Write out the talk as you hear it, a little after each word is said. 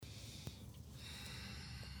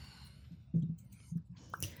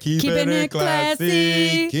Keeping it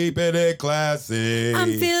classy. Keeping it classy.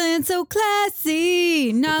 I'm feeling so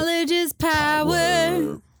classy. Knowledge is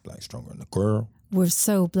power. Black stronger than the girl. We're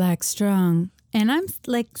so black strong. And I'm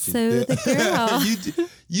like, so the girl.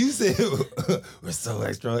 you said we're so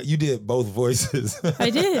black strong. You did both voices. I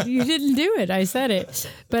did. You didn't do it. I said it.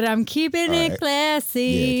 But I'm keeping it classy.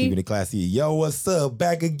 Yeah, keeping it classy. Yo, what's up?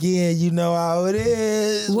 Back again. You know how it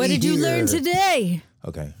is. What did you learn today?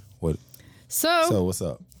 Okay. What? So what's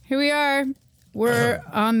up? Here we are. We're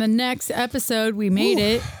on the next episode. We made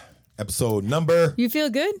it. Episode number... You feel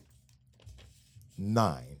good?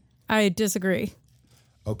 9. I disagree.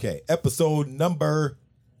 Okay. Episode number...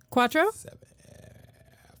 Quattro?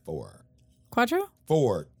 4. Quattro?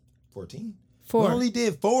 4. 14? 4. We only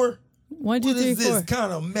did 4? 1, 2, What 3, is 4. this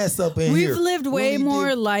kind of mess up in We've here? lived way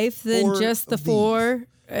more life than just the 4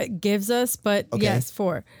 gives us, but yes,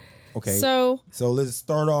 4. Okay. So let's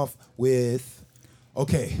start off with...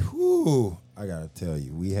 Okay. Whew. I gotta tell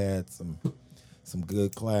you, we had some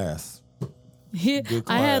good class. I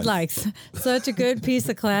had like such a good piece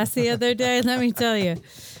of class the other day. Let me tell you,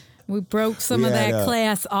 we broke some of that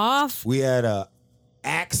class off. We had a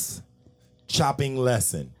axe chopping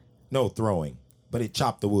lesson. No throwing, but it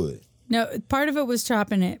chopped the wood. No, part of it was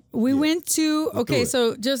chopping it. We went to,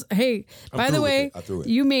 so just, hey, by the way,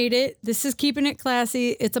 you made it. This is Keeping It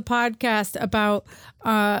Classy. It's a podcast about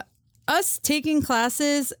us taking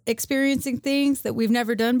classes, experiencing things that we've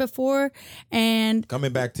never done before, and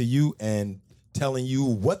coming back to you and telling you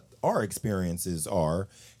what our experiences are.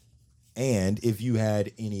 And if you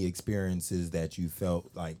had any experiences that you felt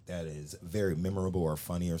like that is very memorable or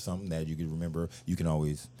funny or something that you could remember, you can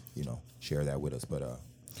always, share that with us. But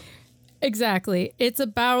exactly. It's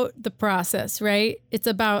about the process, right? It's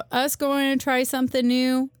about us going to try something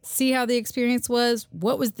new, see how the experience was,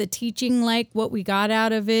 what was the teaching like, what we got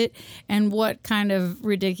out of it, and what kind of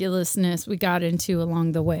ridiculousness we got into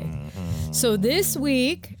along the way. Mm-hmm. So this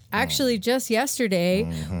week, actually just yesterday,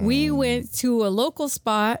 we went to a local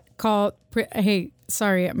spot called, hey,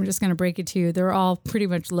 sorry, I'm just going to break it to you. They're all pretty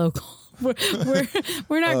much local.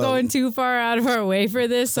 We're not going too far out of our way for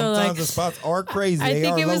this. So sometimes the spots are crazy. I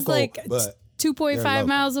think it was local, like 2.5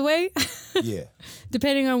 miles away. Yeah.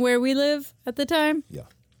 Depending on where we live at the time. Yeah.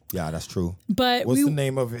 Yeah, that's true. But what's the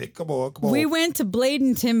name of it? Come on. We went to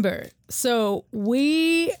Bladen Timber. So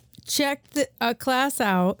we checked a class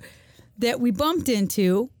out that we bumped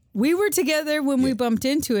into. We were together when we bumped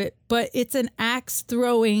into it, but it's an axe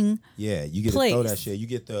throwing. Yeah, you get to throw that shit. You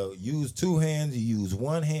get to use 2 hands, you use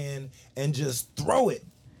 1 hand, and just throw it.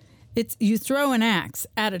 You throw an axe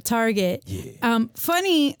at a target. Yeah.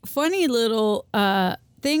 Funny little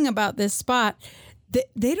thing about this spot.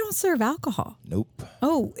 They don't serve alcohol. Nope.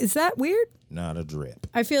 Oh, is that weird? Not a drip.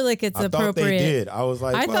 I feel like it's appropriate. I thought they did. I was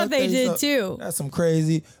like, I thought they did too. That's some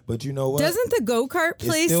crazy. But you know what? Doesn't the go-kart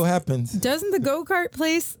place? It still happens. Doesn't the go-kart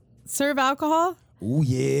place serve alcohol? Oh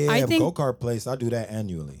yeah, I think go-kart place. I do that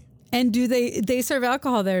annually. And do they serve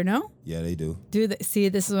alcohol there? No. Yeah, they do. Do they? See,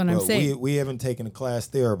 this is what I'm saying. We haven't taken a class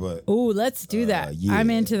there, but let's do that. Yeah. I'm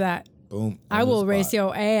into that. Boom. I will race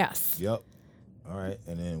your ass. Yep. All right,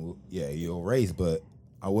 and then you'll race. But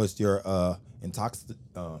what's your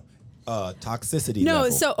toxicity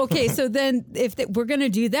level? So then if we're gonna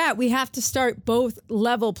do that, we have to start both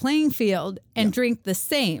level playing field and drink the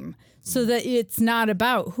same, so that it's not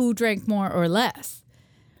about who drank more or less.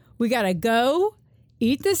 We gotta go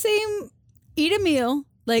eat a meal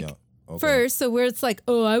first, so where it's like,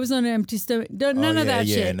 I was on an empty stomach. None of that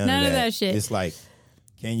shit. None of that shit. It's like,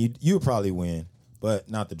 you'll probably win, but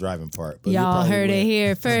not the driving part. But y'all heard it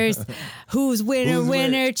here first. Who's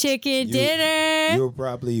winner, chicken dinner? You'll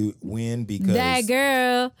probably win because that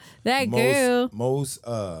girl. Most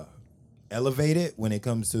elevated when it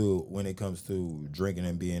comes to drinking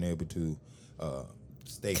and being able to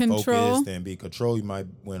stay focused and be controlled, you might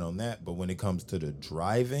win on that. But when it comes to the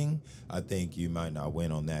driving, I think you might not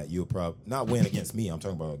win on that. You'll probably not win against me. I'm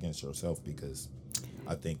talking about against yourself, because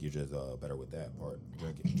I think you're just better with that part,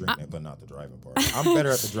 drinking it, but not the driving part. I'm better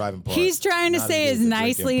at the driving part. He's trying to say as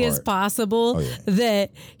nicely as possible that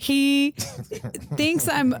he thinks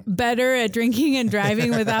I'm better at drinking and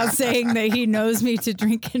driving without saying that he knows me to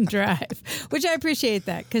drink and drive, which I appreciate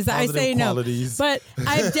that, because I say qualities. No. But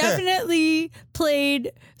I've definitely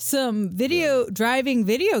played some driving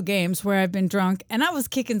video games where I've been drunk, and I was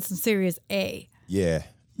kicking some serious A. Yeah.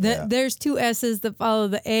 There's 2 S's that follow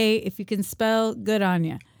the A. If you can spell, good on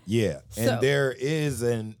you. Yeah, and there is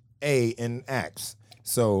an A in axe.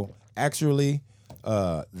 So actually,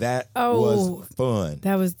 that was fun.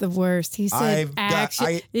 That was the worst. He said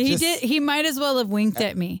actually. He might as well have winked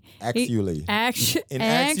at me. Actually. In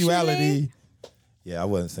actuality, Yeah, I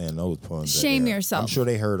wasn't saying those puns. Shame yourself. I'm sure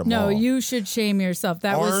they heard them all. No, you should shame yourself.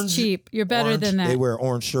 That was cheap. You're better than that. They wear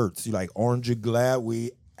orange shirts. You like, aren't you glad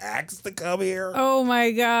we asked to come here? Oh,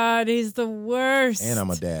 my God. He's the worst. And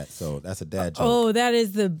I'm a dad, so that's a dad joke. Oh, that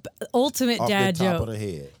is the ultimate dad joke. Off the top of the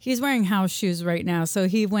head. He's wearing house shoes right now, so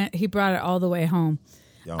he brought it all the way home.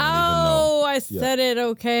 Y'all don't even know. I said it.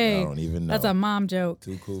 Okay. I don't even know. That's a mom joke.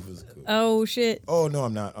 Too cool for school. Oh, shit. Oh, no,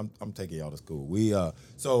 I'm not. I'm taking y'all to school.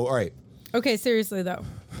 So, all right. Okay, seriously, though.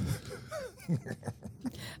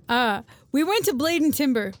 We went to Blade and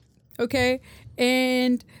Timber, okay?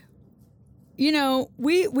 And, you know,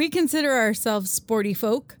 we consider ourselves sporty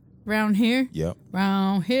folk around here. Yep.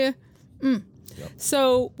 Around here. Yep.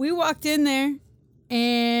 So we walked in there,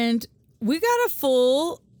 and we got a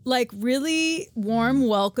full, like, really warm,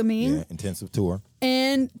 welcoming. Intensive tour.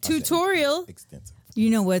 And tutorial. Extensive. You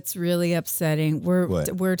know what's really upsetting?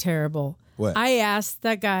 We're terrible. What? I asked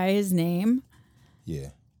that guy his name. Yeah.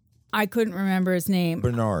 I couldn't remember his name.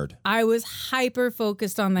 Bernard. I was hyper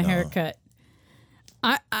focused on the haircut.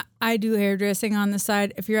 I do hairdressing on the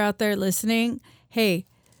side. If you're out there listening, hey,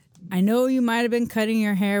 I know you might have been cutting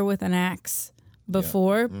your hair with an axe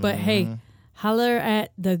before, but hey, holler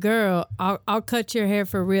at the girl. I'll cut your hair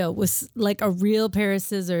for real with like a real pair of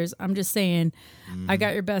scissors. I'm just saying, I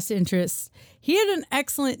got your best interest. He had an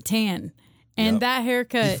excellent tan, and that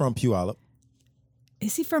haircut. He's from Puyallup.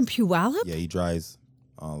 Is he from Puyallup? Yeah, he drives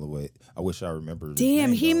all the way. I wish I remembered.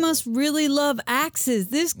 Damn, he must really love axes.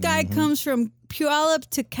 This guy comes from Puyallup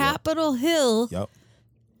to Capitol Hill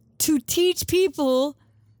to teach people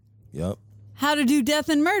how to do death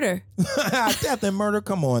and murder. Death and murder?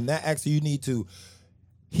 Come on. That actually, you need to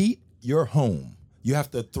heat your home. You have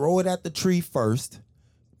to throw it at the tree first.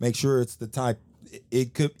 Make sure it's the type.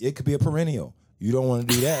 It could be a perennial. You don't want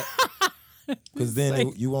to do that. Because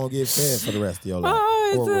then you won't get fed for the rest of your life.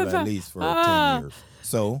 Or will at least for 10 years.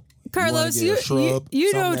 So, Carlos, you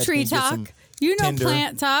know tree talk. You know tender,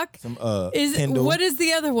 plant talk. What is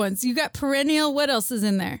the other ones? You got perennial. What else is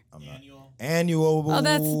in there? Annual. Oh,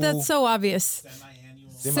 that's so obvious.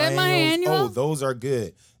 Semi-annual. Oh, those are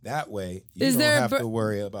good. That way, you don't have to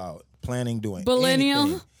worry about doing biennial.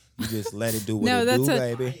 Anything. You just let it do what it do,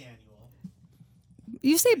 baby.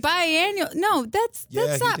 You say biannual. No, that's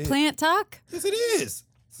not plant talk. Yes, it is.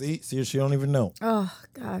 See, she don't even know. Oh,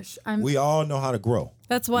 gosh. We all know how to grow.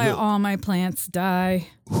 That's why all my plants die.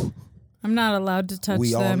 I'm not allowed to touch them.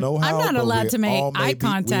 We all know how. I'm not allowed to make eye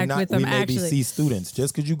contact with them, actually. We may be C students.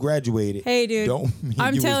 Just because you graduated, hey, dude, don't mean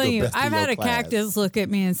I'm you telling you, was the best I've of had your a class. cactus look at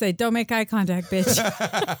me and say, don't make eye contact, bitch.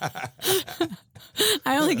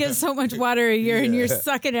 I only get so much water a year, and you're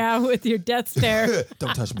sucking it out with your death stare.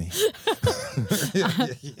 Don't touch me.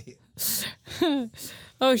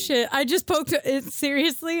 Oh shit! I just poked it.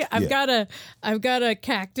 Seriously, I've got a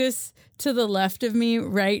cactus to the left of me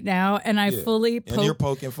right now, and I fully poked. And you're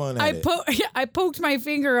poking fun at it. I poked my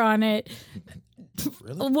finger on it.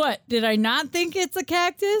 Really? What? Did I not think it's a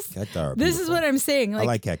cactus? Cacti are this is what I'm saying. I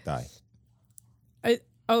like cacti.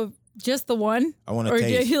 Just the one? I want to taste.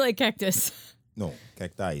 Or do you like cactus? No,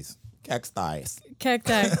 cacti. Cacti.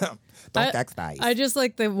 Don't cacti. I just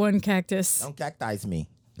like the one cactus. Don't cacti me.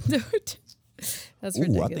 That's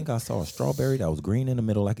ridiculous. I think I saw a strawberry that was green in the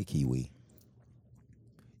middle like a kiwi.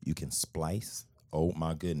 You can splice. Oh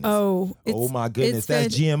my goodness. Oh my goodness.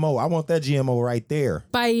 That's GMO. I want that GMO right there.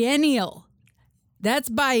 Biennial. That's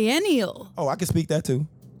biennial. Oh, I can speak that too.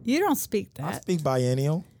 You don't speak that. I speak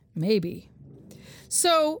biennial. Maybe.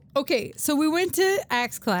 So, okay. So we went to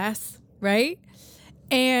axe class, right?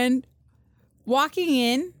 And walking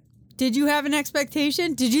in, did you have an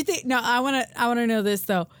expectation? Did you think? No, I want to know this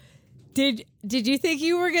though. Did you think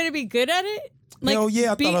you were going to be good at it? Like, hell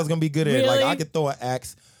yeah, I thought I was going to be good at it. Like, I could throw an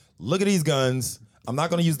axe. Look at these guns. I'm not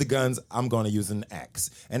going to use the guns. I'm going to use an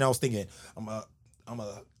axe. And I was thinking, I'm a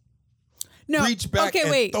reach back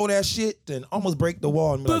and throw that shit and almost break the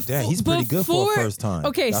wall and be like, damn, he's pretty good for a first time.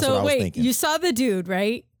 Okay, that's so wait, you saw the dude,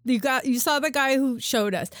 right? You saw the guy who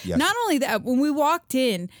showed us. Yes. Not only that, when we walked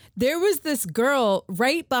in, there was this girl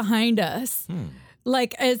right behind us.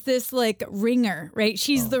 Like as this like ringer, right?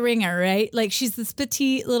 She's the ringer, right? Like she's this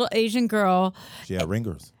petite little Asian girl. She had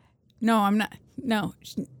ringers. No, I'm not. No,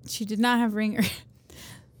 she did not have ringers.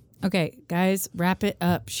 Okay, guys, wrap it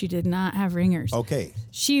up. She did not have ringers. Okay.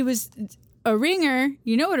 She was a ringer.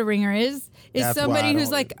 You know what a ringer is? It's somebody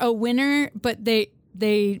who's like a winner, but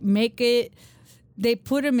they make it they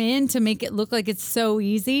put them in to make it look like it's so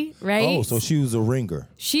easy, right? Oh, so she was a ringer.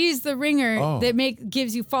 She's the ringer that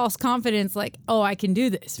gives you false confidence, like, oh, I can do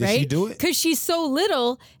this, right? Did she do it? Because she's so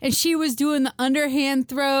little, and she was doing the underhand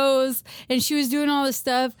throws, and she was doing all this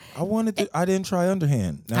stuff. I didn't try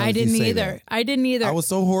underhand. I didn't either. I was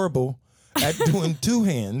so horrible at doing two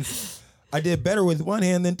hands. I did better with one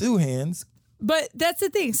hand than two hands. But that's the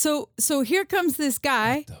thing. So here comes this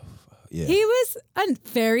guy. Yeah. He was a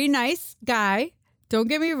very nice guy. Don't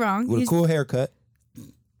get me wrong. With a cool haircut.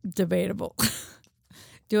 Debatable.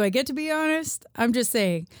 Do I get to be honest? I'm just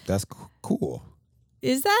saying. That's cool.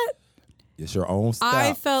 Is that? It's your own style.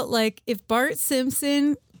 I felt like if Bart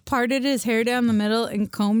Simpson parted his hair down the middle and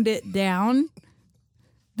combed it down,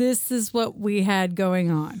 this is what we had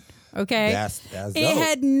going on. Okay? That's it dope.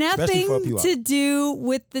 had nothing to do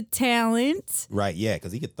with the talent. Right, yeah,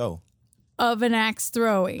 because he could throw. Of an axe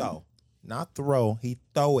throwing. No, not throw. He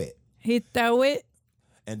throw it. He throw it?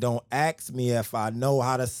 And don't ask me if I know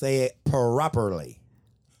how to say it properly.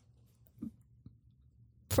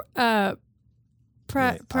 I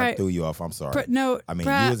threw you off. I'm sorry. You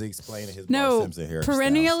was explaining his Bart Simpson hairstyle.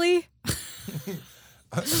 Perennially.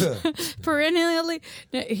 Perennially.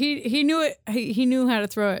 No, he knew it. He knew how to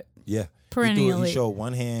throw it. Yeah. Perennially. He showed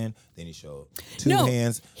one hand, then he showed two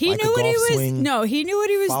hands. He knew what he was. Swing, he knew what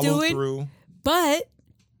he was doing. Through. But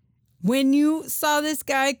when you saw this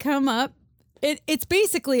guy come up, it's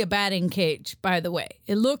basically a batting cage, by the way.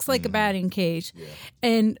 It looks like a batting cage. Yeah.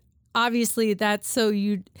 And obviously that's so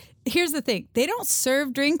you... Here's the thing. They don't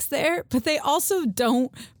serve drinks there, but they also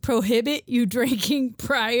don't prohibit you drinking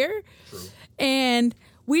prior. True. And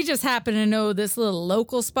we just happen to know this little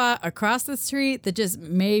local spot across the street that just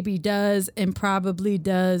maybe does and probably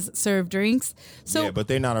does serve drinks. So, yeah, but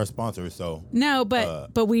they're not our sponsors, so... No,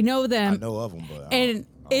 but we know them. I know of them, but and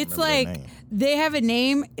it's like they have a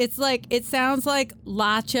name. It's like it sounds like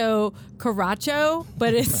Lacho Caracho,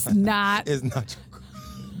 but it's not. It's not.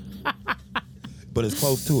 But it's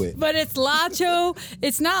close to it. But it's Lacho.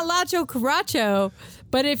 It's not Lacho Caracho.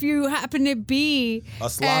 But if you happen to be a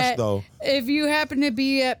slosh, though, if you happen to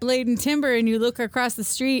be at Blade and Timber and you look across the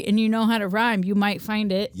street and you know how to rhyme, you might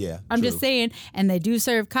find it. Yeah, I'm just saying. And they do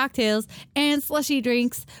serve cocktails and slushy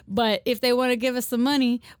drinks. But if they want to give us some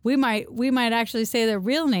money, we might actually say their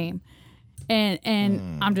real name.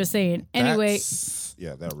 And I'm just saying. Anyway,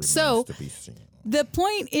 that remains to be seen. The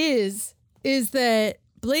point is that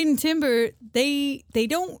Blade and Timber, they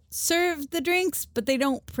don't serve the drinks, but they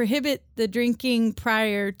don't prohibit the drinking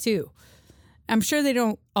prior to. I'm sure they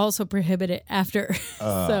don't also prohibit it after.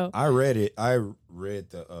 So I read it. I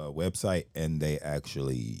read the website, and they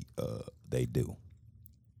actually they do.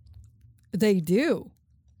 They do.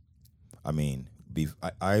 I mean,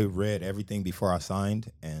 I read everything before I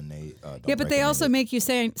signed, and they don't but they also make you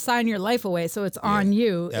sign your life away, so it's on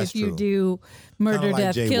you if you do murder,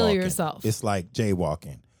 death, kill yourself. It's like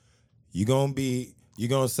jaywalking. You're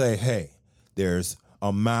gonna say, hey, there's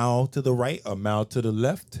a mile to the right, a mile to the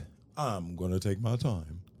left. I'm gonna take my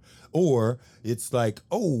time. Or it's like,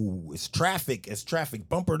 oh, it's traffic,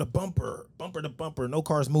 bumper to bumper, no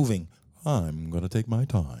cars moving. I'm gonna take my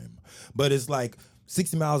time. But it's like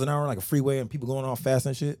 60 miles an hour, like a freeway, and people going off fast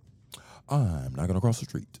and shit. I'm not gonna cross the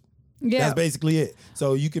street. Yeah, that's basically it.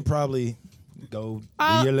 So you can probably go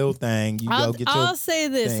do your little thing. I'll say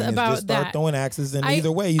this about just start throwing axes, and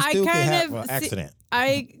either way, you still can have an accident.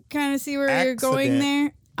 I kind of see where you're going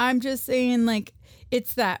there. I'm just saying, like,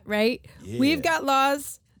 it's that, right? Yeah. We've got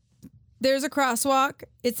laws. There's a crosswalk.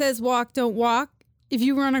 It says walk, don't walk. If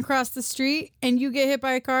you run across the street and you get hit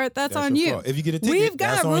by a car, that's on you. Fault. If you get a ticket,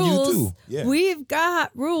 that's on you too. Yeah. We've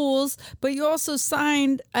got rules, but you also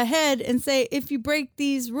signed ahead and say if you break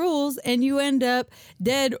these rules and you end up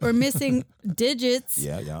dead or missing digits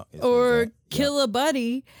or kill a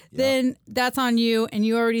buddy, then that's on you and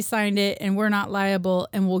you already signed it and we're not liable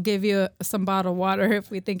and we'll give you some bottled water if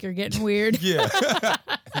we think you're getting weird. Yeah.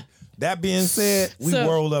 That being said, we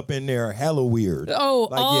rolled up in there hella weird. Oh,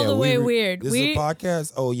 like, all the way weird. This is a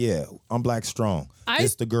podcast? Oh, yeah. I'm Black Strong.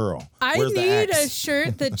 It's the girl. I need a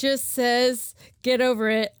shirt that just says, get over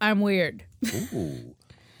it, I'm weird. Ooh.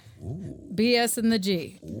 BS and the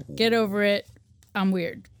G. Ooh. Get over it, I'm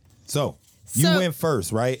weird. So, you went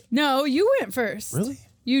first, right? No, you went first. Really?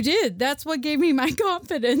 You did. That's what gave me my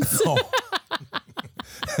confidence. Oh.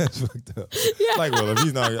 That's fucked up. Yeah. Like, well, if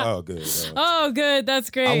he's not, good. Oh, good. That's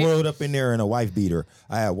great. I rolled up in there in a wife beater.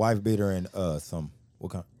 I had wife beater and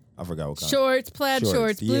what kind? I forgot what kind. Shorts, plaid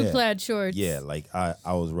shorts, blue plaid shorts. Yeah, like I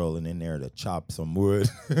was rolling in there to chop some wood.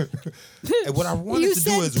 And what I wanted to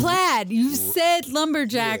do is plaid. You said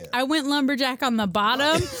lumberjack. Yeah. I went lumberjack on the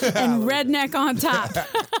bottom and redneck on top.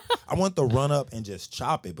 I want the run up and just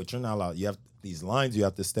chop it, but you're not allowed. You have these lines. You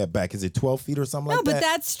have to step back. Is it 12 feet or something like that? No, but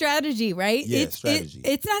that's strategy, right? Yeah, strategy.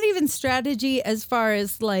 It's not even strategy as far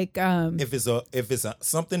as like. If it's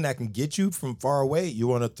something that can get you from far away, you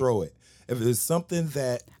want to throw it. If it's something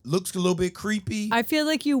that looks a little bit creepy, I feel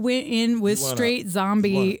like you went in with straight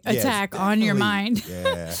zombie attack on your mind.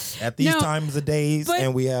 Yeah, at these times of days,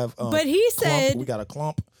 and we have. But he said we got a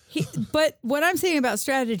clump. But what I'm saying about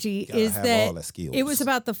strategy is that it was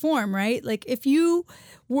about the form, right? Like if you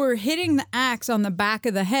were hitting the axe on the back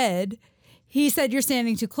of the head, he said you're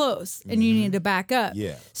standing too close and you need to back up.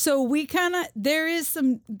 Yeah. So we there is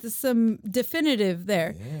some definitive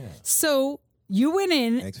there. Yeah. So you went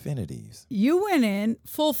in. Xfinities. You went in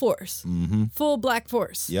full force, full black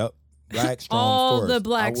force. Yep. Black strong all force. the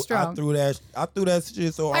black strong. I threw that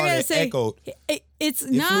shit so hard it echoed. It's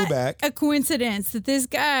not a coincidence that this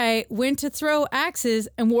guy went to throw axes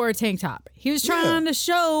and wore a tank top. He was trying to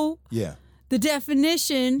show the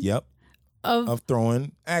definition of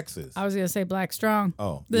throwing axes. I was going to say black strong.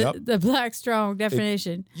 Oh, the black strong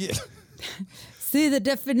definition. See the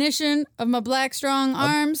definition of my black strong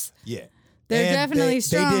arms? Yeah. They're definitely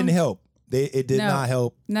strong. They didn't help. It did not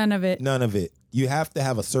help. None of it. None of it. You have to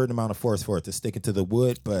have a certain amount of force for it to stick it to the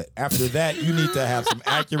wood, but after that, you need to have some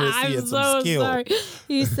accuracy and some skill. Sorry.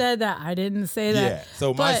 He said that. I didn't say that. Yeah.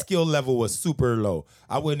 So my skill level was super low.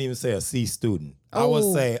 I wouldn't even say a C student. I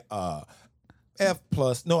would say F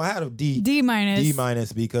plus. No, I had a D. D minus. D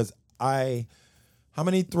minus because how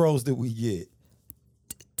many throws did we get?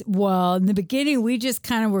 Well, in the beginning, we just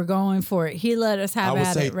kind of were going for it. He let us have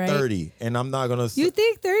at it, right? I would say 30, and I'm not going to say... You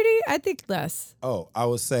think 30? I think less. Oh, I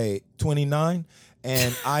would say 29,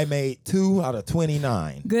 and I made 2 out of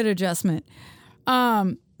 29. Good adjustment.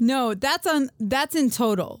 No, that's in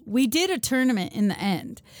total. We did a tournament in the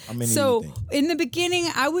end. How many so do you think? In the beginning,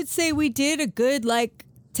 I would say we did a good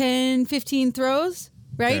 10, 15 throws.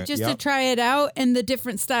 Right? Okay, just to try it out and the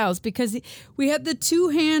different styles because we had the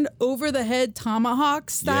 2-hand over the head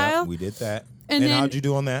tomahawk style. Yeah, we did that. And then, how'd you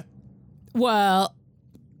do on that? Well,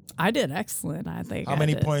 I did excellent, I think. How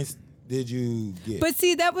many points did you get? But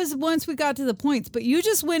see, that was once we got to the points. But you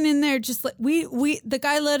just went in there just like the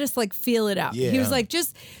guy let us feel it out. Yeah. He was like,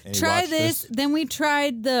 just try this. Then we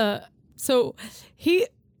tried Black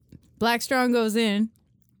Strong goes in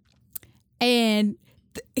and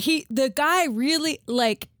the guy really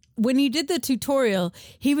when he did the tutorial,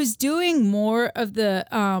 he was doing more of the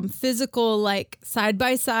physical side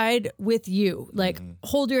by side with you,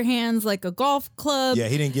 hold your hands like a golf club. Yeah,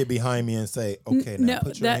 he didn't get behind me and say, "Okay, now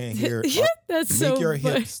put your hand here." That's make so your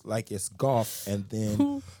funny. hips like it's golf, and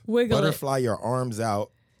then Wiggle butterfly your arms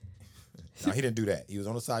out. No, he didn't do that. He was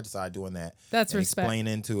on the side to side doing that. That's respect.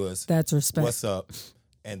 Explaining to us. That's respect. What's up?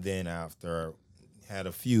 And then after. Had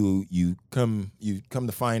a few, you come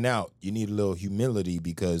to find out you need a little humility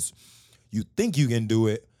because you think you can do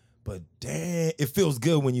it, but damn, it feels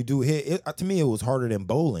good when you do hit. To me, it was harder than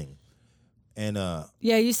bowling, and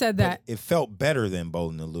yeah, you said that it felt better than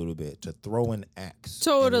bowling a little bit to throw an axe,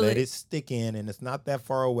 totally, and let it stick in, and it's not that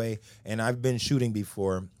far away. And I've been shooting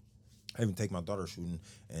before. I even take my daughter shooting,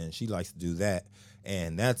 and she likes to do that.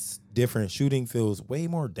 And that's different. Shooting feels way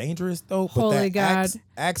more dangerous, though. Holy but God.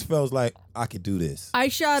 Axe feels like I could do this. I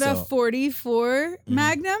shot a 44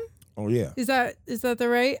 Magnum. Oh, yeah. Is that the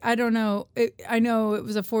right? I don't know. I know it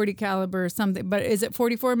was a 40 caliber or something, but is it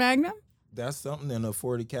 44 Magnum? That's something, and a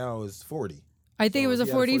 40 cal is 40. I think it was a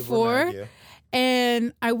 44. Mag, yeah.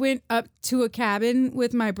 And I went up to a cabin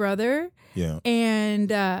with my brother. Yeah.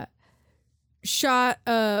 And shot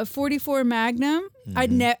a 44 Magnum.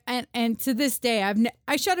 And to this day,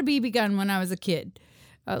 I shot a BB gun when I was a kid,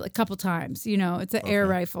 a couple times. It's an air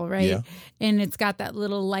rifle, right? Yeah. And it's got that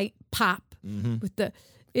little light pop with that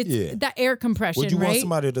air compression. Would you right? want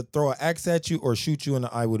somebody to throw an axe at you or shoot you in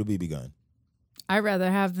the eye with a BB gun? I'd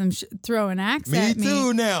rather have them throw an axe at me. Me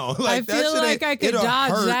too. Now, I feel like I could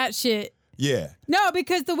dodge that shit. Yeah. No,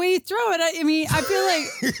 because the way you throw it, I feel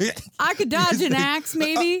like I could dodge an axe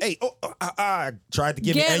maybe. I tried to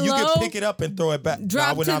give it, and you low, can pick it up and throw it back.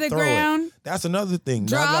 Drop to the ground. That's another thing.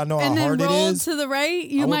 Drop, now that I know and how then hard roll it is, to the right.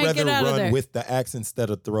 You might get out of there. I would rather run with the axe instead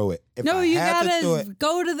of throw it. If no, I you had gotta to do it,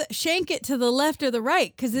 go to shank it to the left or the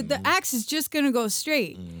right because the axe is just gonna go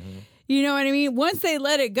straight. You know what I mean? Once they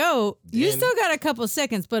let it go, you still got a couple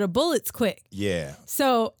seconds, but a bullet's quick. Yeah.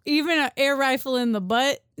 So even an air rifle in the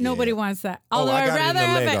butt, nobody wants that. Although I'd rather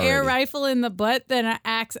have an air rifle in the butt than an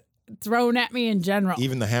axe thrown at me in general.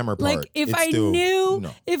 Even the hammer part. If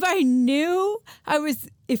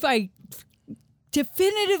I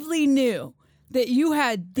definitively knew that you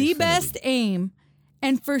had the best aim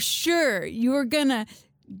and for sure you were gonna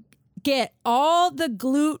get all the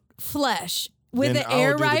glute flesh with an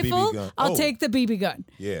air rifle, I'll take the BB gun.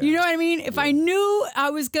 Yeah. You know what I mean? If I knew I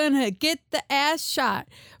was going to get the ass shot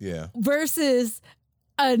versus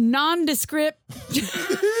a nondescript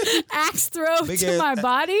axe throw to my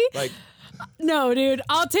body. Like, no, dude,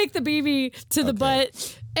 I'll take the BB to the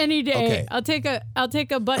butt any day. Okay. I'll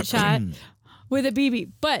take a butt shot with a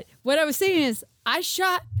BB. But what I was saying is I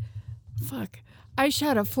shot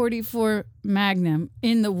a 44 Magnum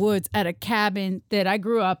in the woods at a cabin that I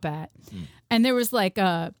grew up at. And there was like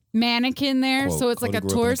a mannequin there. So it's like a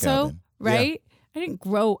torso, right? Yeah. I didn't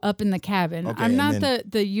grow up in the cabin. Okay, I'm not the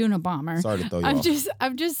Unabomber. Sorry to throw you off.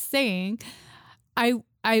 I'm just saying, I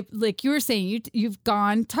like you were saying, you've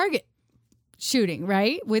gone target shooting,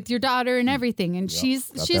 right? With your daughter and everything. And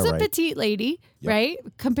she's a petite lady, right?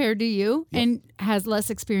 Compared to you and has less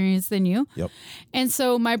experience than you. Yep. And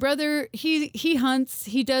so my brother, he hunts,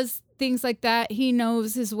 he does things like that. He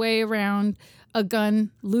knows his way around a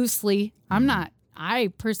gun loosely.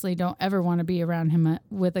 I personally don't ever want to be around him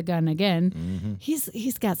with a gun again. Mm-hmm.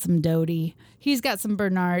 He's got some Doty. He's got some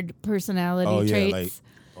Bernard personality traits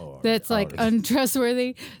that's like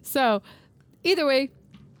untrustworthy. So either way,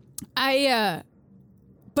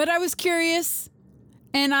 but I was curious,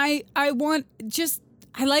 and I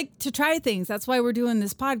like to try things. That's why we're doing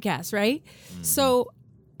this podcast, right? Mm-hmm. So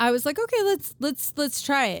I was like, okay, let's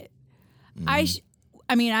try it. Mm-hmm.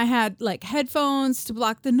 I had like headphones to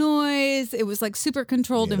block the noise. It was like super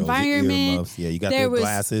controlled environment. Yeah, you got the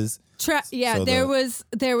glasses. There was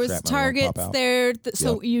targets there.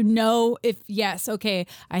 So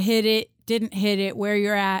I hit it, didn't hit it, where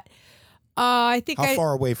you're at. I think How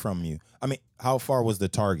far away from you? I mean, how far was the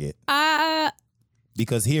target?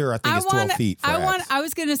 Because here I think it's 12 feet. I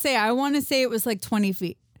was gonna say I want to say it was like 20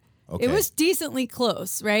 feet. Okay. It was decently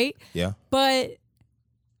close, right? Yeah. But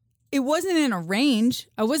it wasn't in a range.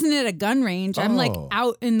 I wasn't at a gun range. I'm like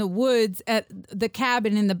out in the woods at the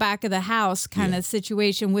cabin in the back of the house kind of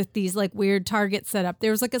situation with these like weird targets set up.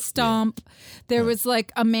 There was like a stump. There was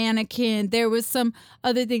like a mannequin. There was some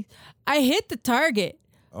other things. I hit the target.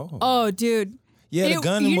 Oh, dude. Yeah, the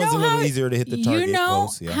gun was a little easier to hit the target. You know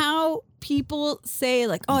how people say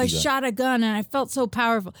like, I shot a gun and I felt so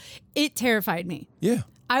powerful. It terrified me. Yeah.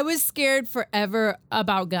 I was scared forever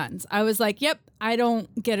about guns. I was like, yep, I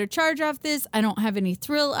don't get a charge off this. I don't have any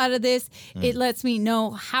thrill out of this. It lets me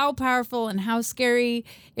know how powerful and how scary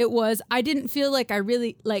it was. I didn't feel like I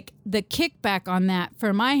really like the kickback on that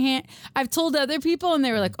for my hand. I've told other people and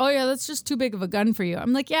they were like, oh yeah, that's just too big of a gun for you.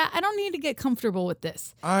 I'm like, yeah, I don't need to get comfortable with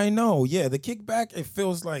this. I know. Yeah. The kickback, it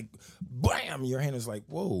feels like, bam, your hand is like,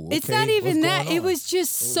 whoa. Okay, it's not even that. It was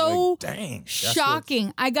just so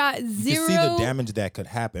shocking. I got zero. You see the damage that could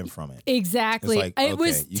happen from it. Exactly. Like, it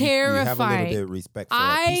was terrifying. You have a little bit of respect for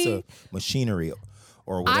a piece of machinery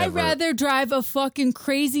or whatever. I'd rather drive a fucking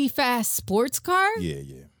crazy fast sports car.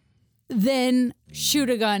 Than shoot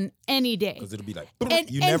a gun any day. Because it'll be like,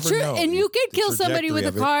 you never know. And you could kill somebody with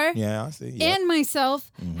a car. Yeah, I see. Yep. And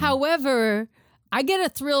myself. Mm-hmm. However, I get a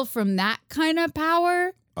thrill from that kind of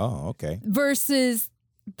power. Oh, okay. Versus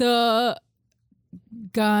the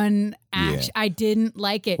gun action. I didn't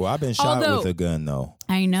like it. Well, I've been shot with a gun though.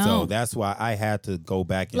 I know. So that's why I had to go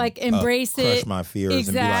back and like embrace it, crush my fears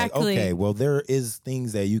and be like, okay, well, there is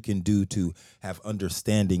things that you can do to have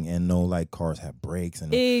understanding and know like cars have brakes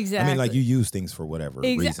and I mean, like you use things for whatever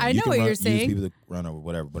reason. I know what you're saying. Use people to run over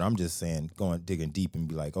whatever, but I'm just saying, digging deep and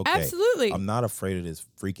be like, okay, absolutely. I'm not afraid of this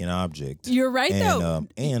freaking object. You're right though.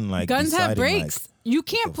 And like guns have brakes. Like, you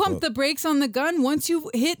can't pump the brakes on the gun. Once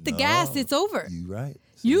you hit the gas, it's over. You're right.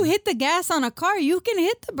 You hit the gas on a car, you can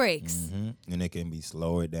hit the brakes. Mm-hmm. And it can be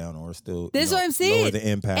slow it down or still That's what I'm saying. Lower the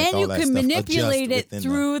impact. And you can manipulate it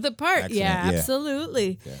through the part. Accident. Yeah,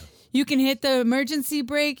 absolutely. Yeah. You can hit the emergency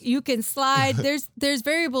brake. You can slide. There's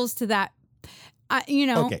variables to that.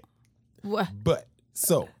 Okay. But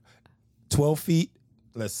so 12 feet,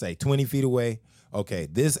 let's say 20 feet away. Okay,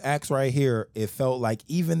 this axe right here, it felt like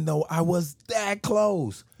even though I was that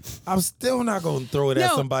close, I'm still not going to throw it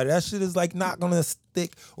at somebody. That shit is like not going to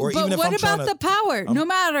stick. Or even if what about the power? No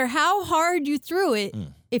matter how hard you threw it,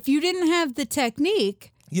 if you didn't have the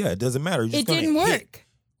technique, it doesn't matter. It didn't work.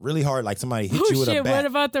 Really hard, like somebody hit you with a bat. What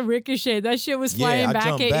about the ricochet? That shit was flying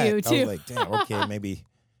back at you too. I was like, damn, okay, maybe.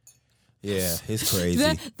 Yeah, it's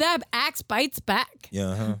crazy. That axe bites back.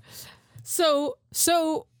 Yeah. So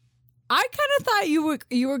I kind of thought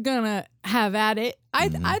you were gonna have at it.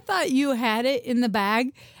 I thought you had it in the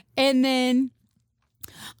bag, and then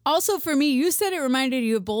also for me, you said it reminded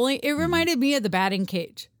you of bowling. It reminded me of the batting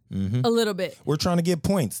cage a little bit. We're trying to get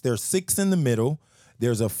points. There's 6 in the middle.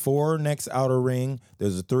 There's a 4 next outer ring.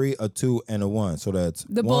 There's a 3, a 2, and a 1. So that's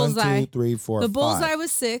the 1, bullseye. 2, 3, 4, The 5. bullseye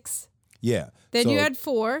was 6. Yeah. Then you had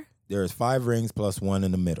 4. There's 5 rings plus 1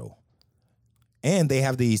 in the middle. And they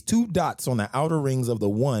have these 2 dots on the outer rings of the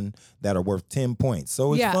 1 that are worth 10 points.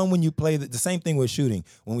 So it's fun when you play the same thing with shooting.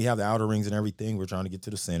 When we have the outer rings and everything, we're trying to get to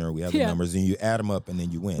the center. We have the numbers and you add them up and then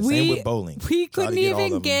you win. Same with bowling. We couldn't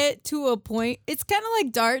even get to a point. It's kind of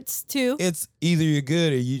like darts too. It's either you're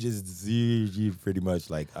good or you pretty much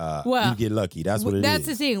like, you get lucky. That's what it is. That's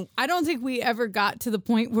the thing. I don't think we ever got to the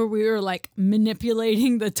point where we were like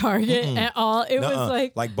manipulating the target at all. It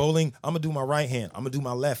was like bowling, I'm going to do my right hand. I'm going to do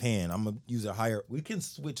my left hand. I'm going to use a higher. We can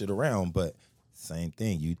switch it around, but same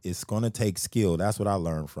thing. It's gonna take skill. That's what I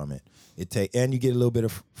learned from it. And you get a little bit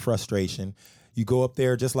of frustration. You go up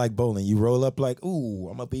there just like bowling. You roll up like, ooh,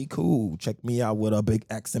 I'm gonna be cool. Check me out with a big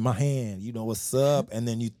axe in my hand. You know what's up? And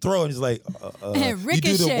then you throw it. It's like, you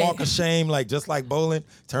do the walk of shame, like just like bowling.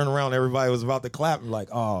 Turn around, everybody was about to clap. Like,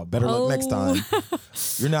 oh, better luck next time.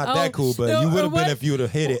 You're not that cool, but you would have been if you would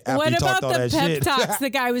have hit it after you talked all that shit. What about the pep talks the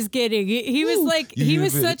guy was getting? He was like, he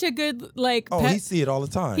was such a good like. Oh, he see it all the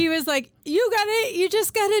time. He was like, you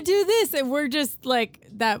just got to do this, and we're just like,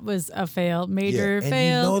 that was a fail, major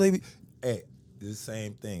fail. And you know hey. The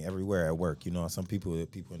same thing everywhere at work. You know, some people in the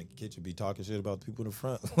kitchen be talking shit about the people in the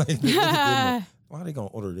front. Like, why are they gonna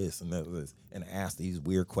order this and this and ask these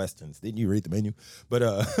weird questions? Didn't you read the menu? But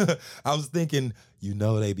I was thinking,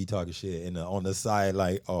 they be talking shit, and on the side,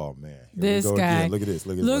 like, oh man, this guy. Again. Look at this.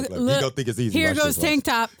 Look. He gonna think it's easy. Here goes tank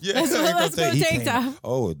top. Yeah, let's go tank top.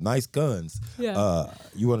 Oh, nice guns. Yeah.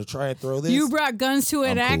 You want to try and throw this? You brought guns to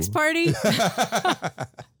an axe party.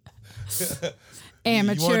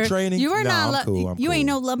 Amateur. You want training? You are not. I'm cool. You ain't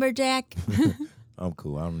no lumberjack. I'm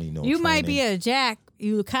cool. I don't need no. You training. might be a jack.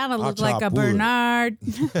 You kind of look like a Bernard.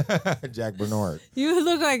 Jack Bernard. You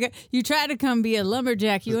look like you tried to come be a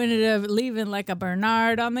lumberjack. You ended up leaving like a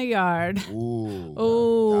Bernard on the yard. Ooh.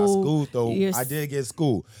 Got schooled though. Yes. I did get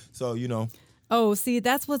schooled. So Oh, see,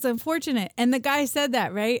 that's what's unfortunate. And the guy said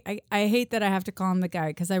that, right? I hate that I have to call him the guy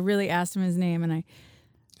because I really asked him his name and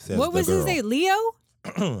what was his name? Leo?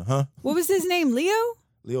 Huh? What was his name? Leo?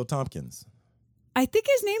 Leo Tompkins. I think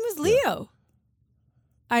his name was Leo. Yeah.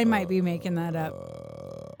 I might be making that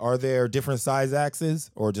up. Are there different size axes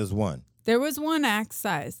or just one? There was one axe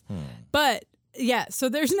size. But yeah, so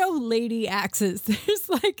there's no lady axes.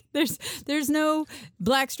 There's no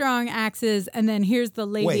black strong axes and then here's the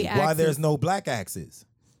lady axes. Why there's no black axes?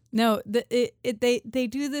 No, they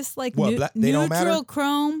do this like they don't matter? neutral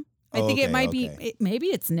chrome. I think it might be, maybe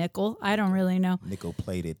it's nickel. I don't really know. Nickel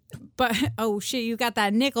plated. But, oh shit, you got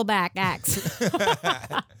that Nickelback axe.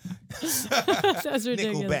 That's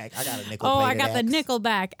ridiculous. Nickelback. I got a Nickel plated I got axe. the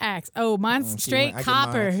Nickelback axe. Oh, mine's straight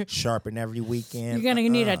copper. Sharpen every weekend. You're going to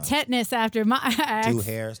need a tetanus after my axe. 2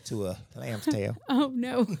 hairs to a lamb's tail. Oh,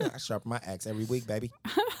 no. I sharpen my axe every week, baby.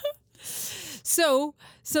 So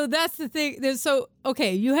that's the thing. So,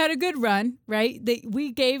 okay, you had a good run, right?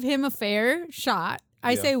 We gave him a fair shot.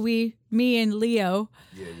 I say me and Leo.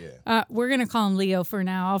 Yeah. We're going to call him Leo for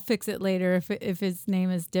now. I'll fix it later if his name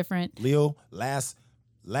is different. Leo, last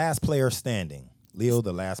player standing. Leo,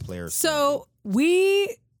 the last player standing. So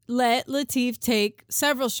we let Latif take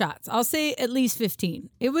several shots. I'll say at least 15.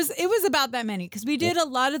 It was about that many because we did a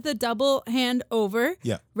lot of the double hand over.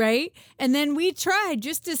 Yeah. Right? And then we tried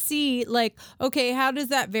just to see like, okay, how does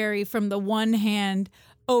that vary from the one hand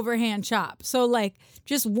overhand chop? So like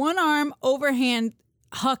just one arm overhand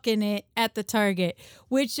hucking it at the target,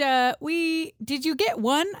 which did you get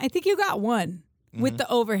one? I think you got one with the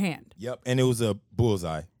overhand. Yep, and it was a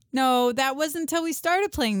bullseye. No, that wasn't until we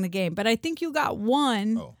started playing the game, but I think you got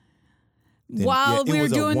one while we were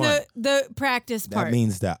doing the practice part. That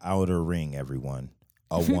means the outer ring, everyone.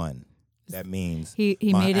 A 1. That means he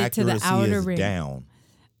made it to the outer ring. Down.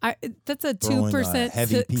 That's a 2%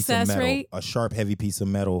 success rate. A sharp, heavy piece of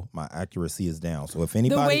metal, my accuracy is down. So if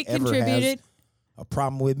anybody ever has a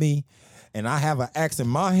problem with me and I have an axe in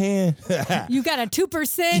my hand, you got a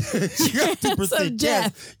 2% you got 2%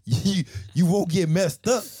 death. You won't get messed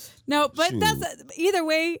up. No, but that's either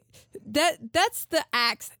way, that's the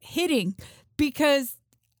axe hitting because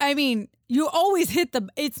I mean, you always hit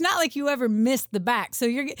it's not like you ever miss the back. So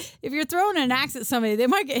if you're throwing an axe at somebody, they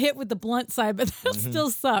might get hit with the blunt side, but they'll still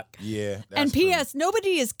suck. Yeah. And P.S.,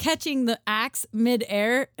 nobody is catching the axe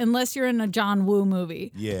midair unless you're in a John Woo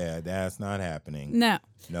movie. Yeah, that's not happening.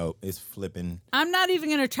 No, it's flipping. I'm not even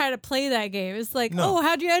going to try to play that game. It's like,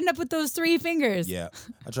 how'd you end up with those 3 fingers? Yeah.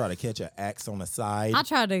 I try to catch an axe on the side. I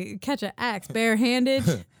tried to catch an axe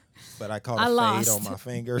barehanded. But I caught a fade on my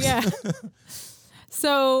fingers. Yeah.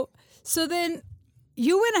 So then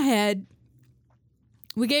you went ahead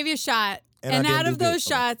We gave you a shot. And And I didn't out do of those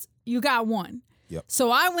good. shots, you got one. Yep.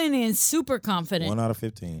 So I went in super confident. 1 out of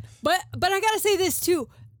 15. But I got to say this too.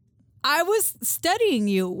 I was studying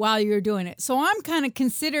you while you were doing it. So I'm kind of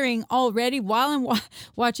considering already while I'm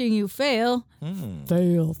watching you fail.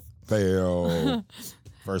 Fail.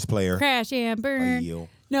 First player. Crash and burn. Fail.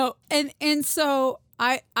 No, and so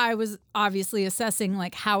I was obviously assessing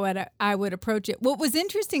like how I would approach it. What was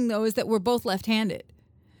interesting though is that we're both left-handed.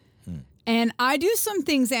 And I do some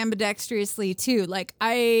things ambidextrously too. Like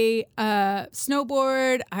I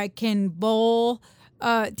snowboard, I can bowl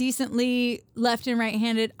decently left and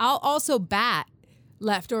right-handed. I'll also bat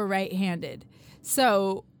left or right-handed.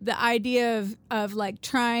 So the idea of like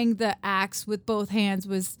trying the axe with both hands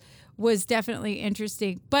was definitely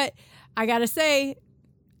interesting. But I gotta say,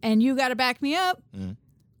 and you gotta back me up,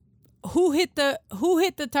 who hit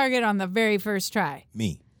the target on the very first try?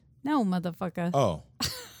 Me. No, motherfucker. Oh.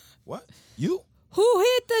 What? You? Who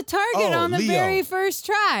hit the target on the Leo. very first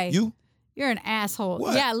try? You? You're an asshole.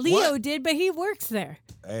 What? Yeah, Leo What? did, but he works there.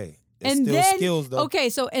 Hey. It's And still then skills though. okay,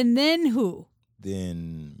 so and then who?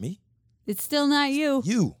 Then me? It's still not you.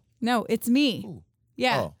 You. No, it's me. Ooh.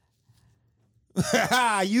 Yeah.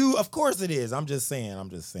 Oh. You, of course it is. I'm just saying.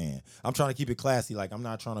 I'm trying to keep it classy. Like, I'm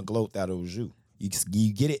not trying to gloat that it was you.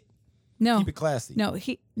 You get it? No. Keep it classy.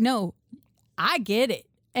 No. I get it.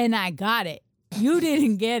 And I got it. You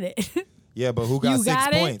didn't get it. Yeah, but who got You 6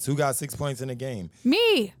 got it? points? Who got 6 points in the game?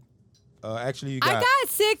 Me. Actually, you I got got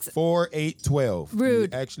 6. 4, 8, 12.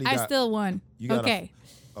 Rude. You actually I got, still won. you got Okay.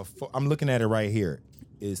 I'm looking at it right here.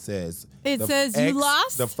 It says It the says you X,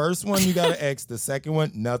 lost? The first one you got an X. The second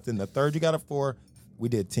one nothing. The third you got a 4. We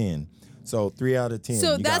did 10. So 3 out of 10.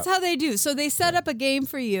 So You that's got- how they do. So they set up a game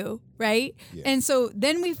for you, right? Yeah. And so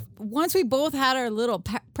then once we both had our little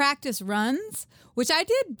practice runs, which I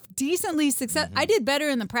did decently success. I did better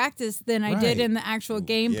in the practice than I did Right. in the actual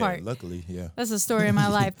game yeah, part. Luckily, yeah. That's the story of my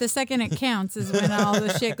life. The second it counts is when all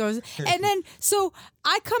the shit goes. And then, so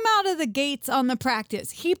I come out of the gates on the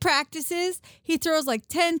practice. He practices. He throws like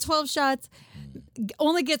 10, 12 shots,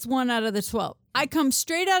 only gets 1 out of the 12. I come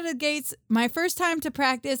straight out of the gates, my first time to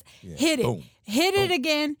practice, hit it. Boom. Hit it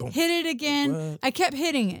again, hit it again. What? I kept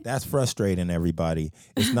hitting it. That's frustrating, everybody.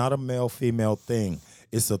 It's not a male-female thing.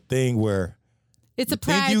 It's a thing where It's a you think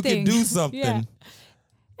pride you thing. can do something. Yeah.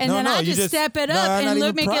 And No, then no, I you just step it up not and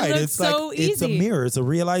even make pride. it look It's so like, easy. It's a mirror. It's a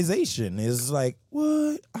realization. It's like,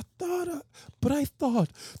 what? I thought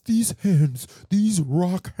these hands, these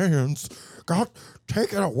rock hands, got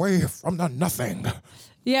taken away from the nothing.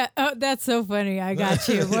 Yeah, oh, that's so funny. I got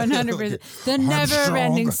you 100%. The I'm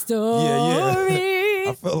never-ending strong. story.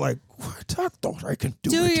 Yeah. I felt like, what? I thought I can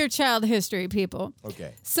do it. Your child history, people.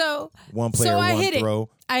 Okay. So One player, so I one hit throw. it.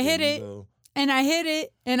 I hit There you it, go. and I hit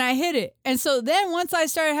it, and I hit it. And so then once I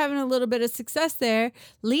started having a little bit of success there,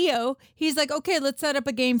 Leo, he's like, okay, let's set up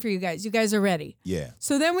a game for you guys. You guys are ready. Yeah.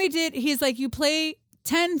 So then we did, he's like, you play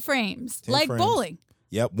 10 frames, 10 like frames. bowling.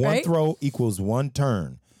 Yep. One Right? throw equals one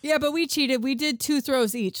turn. Yeah, but we cheated. We did 2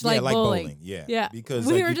 throws each, like, yeah, like bowling. Yeah. Yeah. Because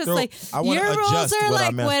we like, were you just throw, like, I wanna your rules adjust are what I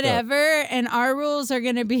like messed up. whatever, and our rules are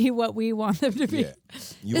going to be what we want them to be. Yeah.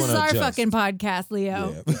 You This is wanna our adjust. fucking podcast,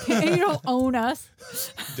 Leo. Yeah. You don't own us.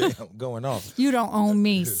 Damn, going off. You don't own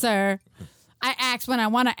me, sir. I act when I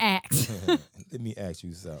want to act. Let me ask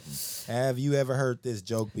you something. Have you ever heard this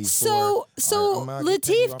joke before? So Am I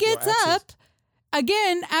getting you Latif off your gets axis? up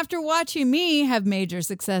again after watching me have major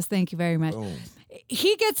success. Thank you very much. Boom.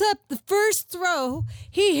 He gets up the first throw.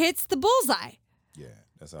 He hits the bullseye. Yeah,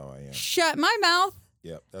 that's how I am. Shut my mouth.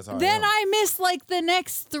 Yep, that's how Then I am. I missed like the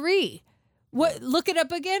next 3. What? Look it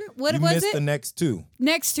up again. What you was missed it? the next 2.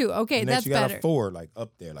 Next 2. Okay, Next that's you got better. a 4, like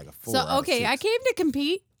up there, like a 4. So out of okay, I 6. came to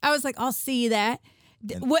compete. I was like, I'll see that.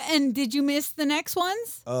 And did you miss the next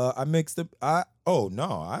ones? I mixed the. I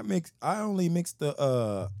only mixed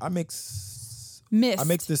the. I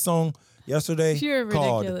mixed this song yesterday. You're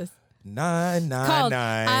called ridiculous.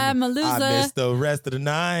 999. I'm a Loser. I missed the rest of the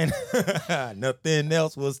 9. Nothing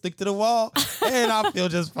else will stick to the wall, and I feel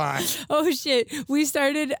just fine. Oh shit! We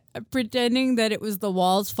started pretending that it was the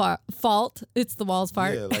wall's fault. It's the wall's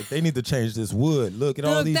fault. Yeah, like they need to change this wood. Look at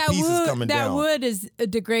all Look, these that pieces wood, coming that down. wood is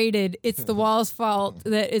degraded. It's the wall's fault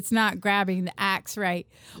that it's not grabbing the axe right.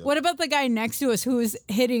 What about the guy next to us who was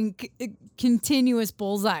hitting continuous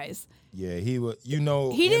bullseyes? Yeah, he was. You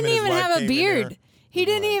know, He him didn't and his even wife have a came in beard. there. He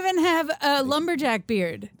didn't even have a lumberjack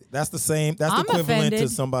beard. That's the same. That's I'm the equivalent to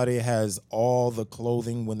offended. somebody that has all the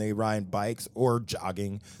clothing when they ride bikes or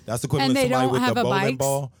jogging. That's the equivalent And to they somebody don't with have a a bowling bikes?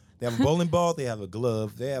 ball. They have a bowling ball. They have a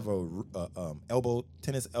glove. They have a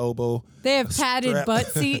tennis elbow. They have a padded strap. butt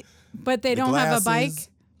seat, but they The don't have a bike. glasses.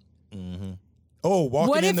 Mm-hmm. Oh,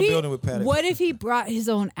 walking in the building with Paddock. What if he brought his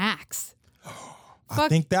own axe? I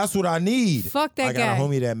think that's what I need. Fuck that guy. I got a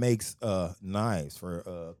homie that makes knives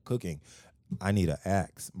for cooking. I need an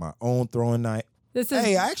axe, my own throwing knife. I would do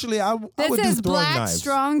throwing says black knives.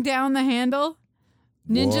 strong down the handle.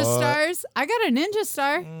 Ninja stars. I got a ninja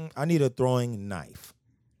star. I need a throwing knife.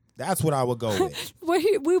 That's what I would go with.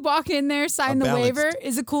 We walk in there, sign the waiver.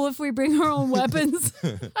 Is it cool if we bring our own weapons?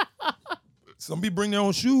 Some people bring their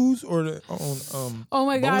own shoes or their own oh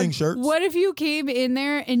my bowling God. shirts. What if you came in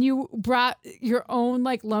there and you brought your own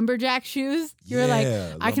like lumberjack shoes? You're like,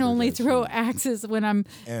 I can only throw axes when I'm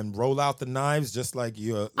and roll out the knives just like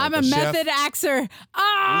you're. Like I'm a method axer.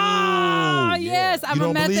 Ah, yes, I'm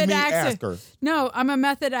a method axer. No, I'm a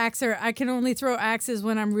method axer. I can only throw axes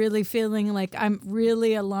when I'm really feeling like I'm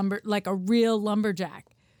really a real lumberjack.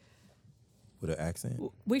 With an accent?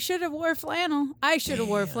 We should have wore flannel. I should have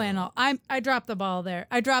wore flannel. I dropped the ball there.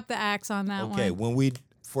 I dropped the axe on that one. Okay, when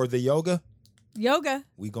for the yoga,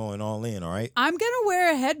 we going all in, all right? I'm going to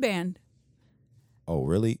wear a headband. Oh,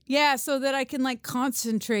 really? Yeah, so that I can like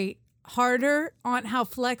concentrate harder on how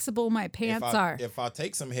flexible my pants are. If I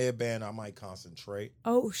take some headband, I might concentrate.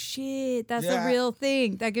 Oh, shit. That's a real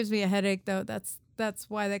thing. That gives me a headache, though. That's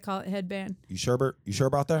why they call it headband. You sure, Bert? You sure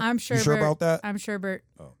about that? I'm sure. You sure about that? I'm sure, Bert.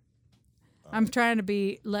 Oh. I'm trying to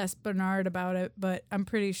be less Bernard about it, but I'm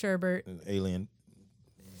pretty sure, Bert. Alien.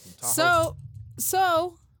 So,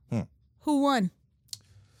 who won?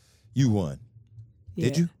 You won. Yeah,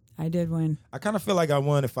 did you? I did win. I kind of feel like I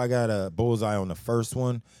won if I got a bullseye on the first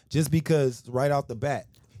one, just because right out the bat,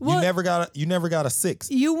 you never got a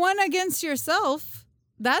 6. You won against yourself.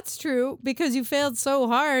 That's true, because you failed so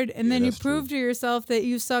hard, and then you proved to yourself that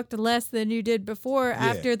you sucked less than you did before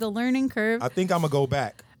after the learning curve. I think I'm gonna go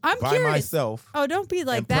back. I'm by curious. myself. Oh, don't be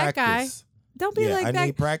like that practice. guy. Don't be like that. I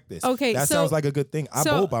need practice. Okay, that sounds like a good thing. I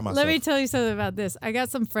bowl by myself. Let me tell you something about this. I got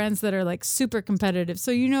some friends that are like super competitive. So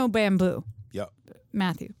you know Bamboo. Yep.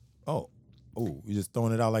 Matthew. Oh, you just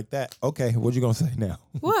throwing it out like that. Okay, what you gonna say now?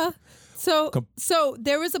 Well, so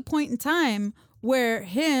there was a point in time where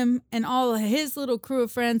him and all of his little crew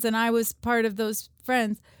of friends, and I was part of those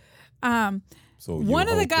friends. So one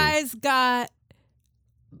of the guys bought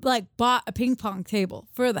a ping pong table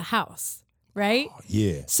for the house, right? Oh,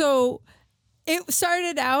 yeah. So it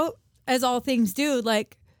started out as all things do,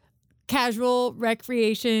 like casual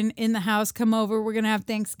recreation in the house. Come over, we're gonna have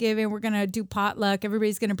Thanksgiving, we're gonna do potluck,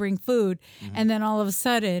 everybody's gonna bring food, and then all of a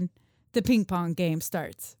sudden the ping pong game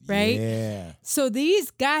starts, right? Yeah. So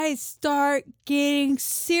these guys start getting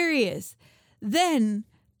serious. Then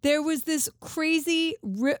there was this crazy,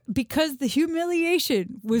 because the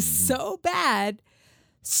humiliation was so bad,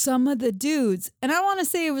 some of the dudes, and I want to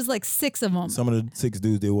say it was like 6 of them. Some of the 6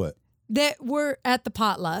 dudes did what? That were at the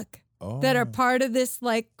potluck. That are part of this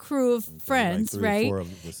like crew of friends, like 3 right? or 4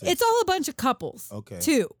 of the 6. It's all a bunch of couples, okay,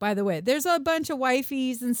 too, by the way. There's a bunch of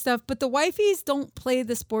wifeys and stuff, but the wifeys don't play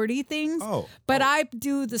the sporty things, but I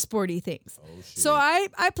do the sporty things. Oh, shit. So I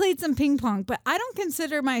played some ping pong, but I don't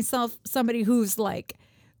consider myself somebody who's like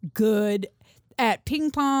good at ping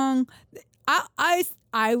pong.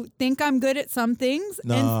 I think I'm good at some things.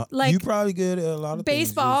 Nah, and like you probably good at a lot of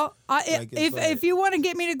baseball. things. If you want to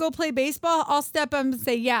get me to go play baseball, I'll step up and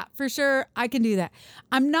say, yeah, for sure, I can do that.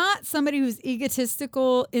 I'm not somebody who's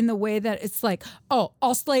egotistical in the way that it's like, oh,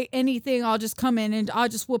 I'll slay anything. I'll just come in and I'll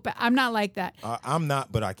just whoop it. I'm not like that. I'm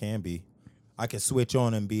not, but I can be. I can switch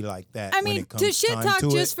on and be like that. I mean, to shit talk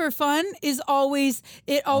just for fun is always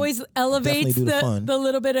elevates the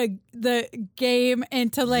little bit of the game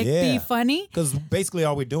and to like be funny. Because basically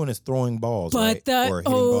all we're doing is throwing balls, but right? Or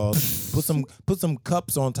hitting balls. Put some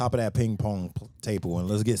cups on top of that ping pong table and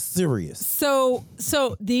let's get serious. So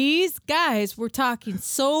these guys were talking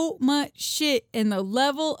so much shit, and the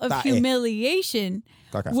level of humiliation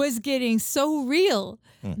was getting so real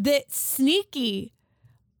that Sneaky,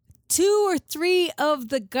 2 or 3 of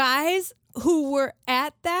the guys who were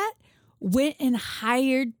at that went and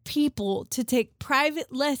hired people to take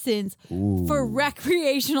private lessons for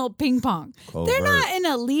recreational ping pong. They're not in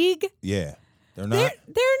a league. Yeah, they're not.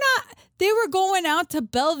 They're not. They were going out to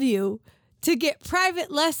Bellevue to get private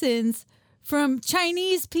lessons from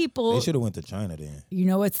Chinese people. They should have went to China then. You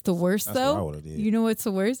know what's the worst, That's though? what I would've did. You know what's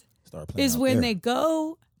the worst? Start playing is out when there. they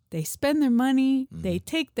go. They spend their money, they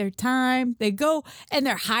take their time, they go and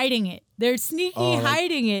they're hiding it. They're sneaky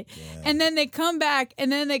hiding it. Yeah. And then they come back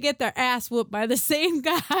and then they get their ass whooped by the same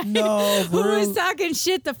guy who was talking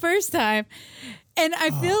shit the first time. And I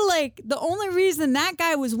feel like the only reason that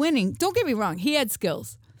guy was winning, don't get me wrong, he had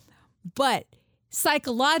skills. But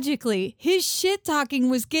psychologically, his shit talking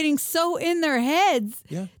was getting so in their heads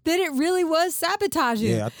that it really was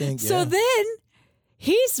sabotaging. Yeah, I think, So then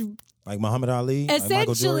He's like Muhammad Ali,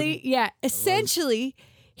 essentially, like yeah, essentially,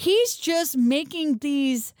 he's just making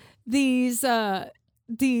these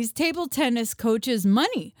table tennis coaches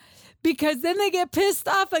money. Because then they get pissed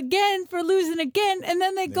off again for losing again, and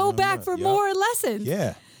then they go back for more lessons.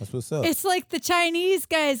 Yeah, that's what's up. It's like the Chinese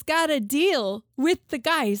guy's got a deal with the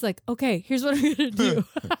guy. He's like, okay, here's what I'm going to do.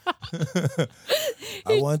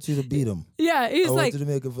 I want you to beat him. Yeah, he's I like, want you to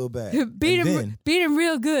make him feel bad. Beat him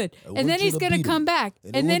real good. And then he's going to come back.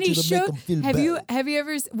 And then he showed, have you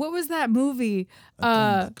ever, what was that movie?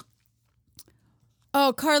 Carlos,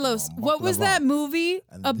 what was that movie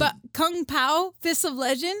about Kung Pao, Fist of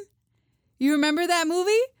Legend? You remember that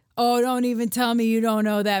movie? Oh, don't even tell me you don't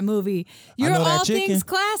know that movie. You're all things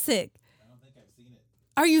classic. I don't think I've seen it.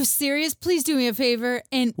 Are you serious? Please do me a favor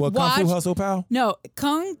and watch. Kung Fu Hustle Pao? No,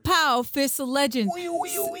 Kung Pao, Fist of Legend.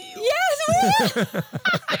 Yes.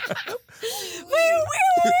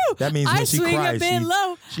 That means when she cries, a bit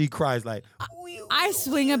low. She cries like. I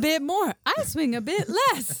swing a bit more. I swing a bit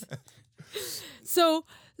less. So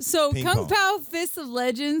Kung Pao Fist of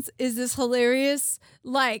Legends is this hilarious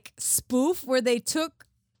like spoof where they took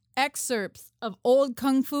excerpts of old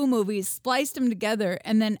kung fu movies, spliced them together,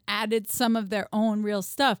 and then added some of their own real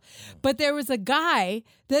stuff. But there was a guy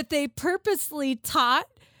that they purposely taught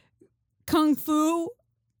kung fu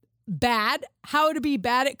how to be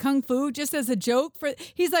bad at kung fu, just as a joke.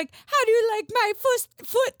 He's like, how do you like my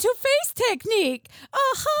foot to face technique?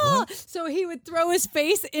 So he would throw his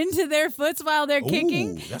face into their foots while they're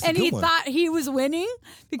kicking, and he thought he was winning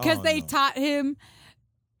because they taught him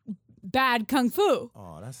bad kung fu.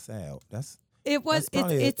 Oh, that's sad. Is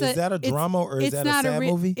that a drama or is that a sad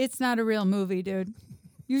movie? It's not a real movie, dude.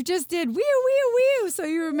 You just did wee wee wee, so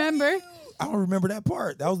you remember. I don't remember that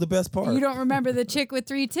part. That was the best part. You don't remember the chick with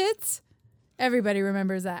 3 tits? Everybody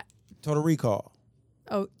remembers that. Total Recall.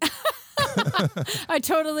 Oh. I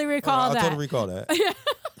totally recall that. I totally recall that.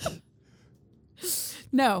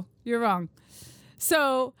 No, you're wrong.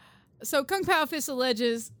 So Kung Pao Fist of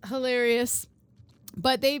Legends, hilarious.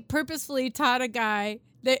 But they purposefully taught a guy,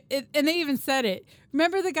 and they even said it.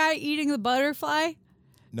 Remember the guy eating the butterfly?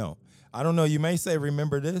 No. I don't know. You may say,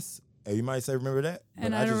 remember this. And you might say, remember that. But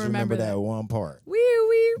and I just remember that one part.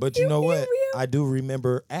 But you know what? I do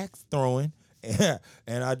remember axe throwing.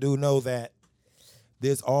 And I do know that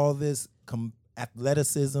there's all this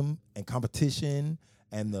athleticism and competition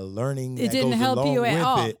and the learning that goes along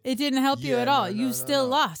with it. It didn't help you at all. You still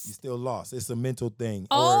lost. You still lost. It's a mental thing.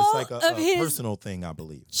 All or it's like a personal thing, I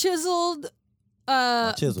believe. Chiseled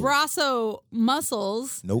brasso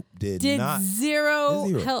muscles. Nope. Did not. Zero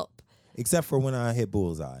help. Except for when I hit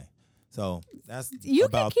bullseye. So that's you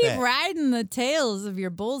about can keep riding the tails of your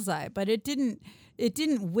bullseye, but it didn't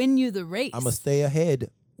win you the race. I'm gonna stay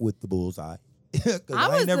ahead with the bullseye because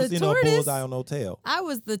I ain't never seen no bullseye on no tail. I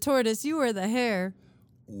was the tortoise. You were the hare.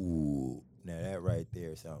 Ooh, now that right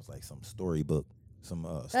there sounds like some storybook. Some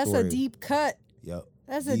That's a deep cut. Yep.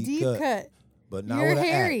 That's a deep cut. But not You're with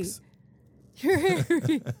hairy. an axe. You're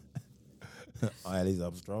hairy. At least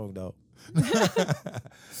I'm strong though.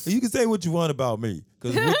 You can say what you want about me,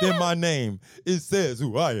 because within my name it says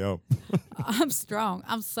who I am. I'm strong.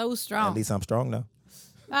 I'm so strong. At least I'm strong though.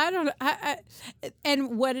 I don't know.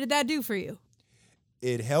 And what did that do for you?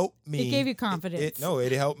 It helped me. It gave you confidence.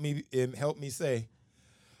 It helped me. It helped me say,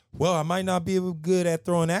 well, I might not be good at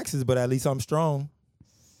throwing axes, but at least I'm strong.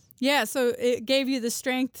 Yeah, so it gave you the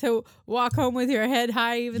strength to walk home with your head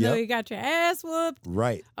high, even though you got your ass whooped.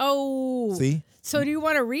 Right. Oh. See? So do you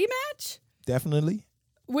want a rematch? Definitely.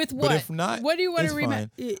 With what? But if not, what do you want to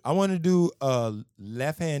rematch? I want to do a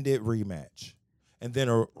left-handed rematch and then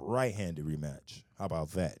a right-handed rematch. How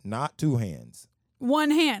about that? Not 2 hands.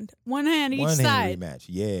 One hand each side. Rematch.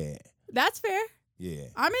 Yeah. That's fair. Yeah.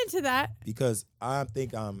 I'm into that. Because I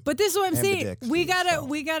think I'm. But this is what I'm saying. We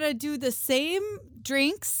gotta do the same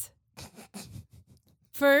drinks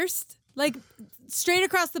first, like straight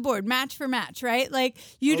across the board, match for match, right? Like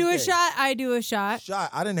you do a shot, I do a shot.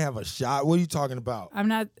 I didn't have a shot. What are you talking about? I'm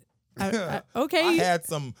not. Okay. I had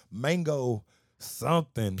some mango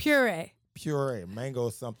something. Puree,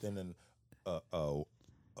 mango something, and a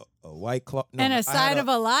White Claw. No, and a side of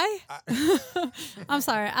a lie? I'm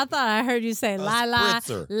sorry. I thought I heard you say la la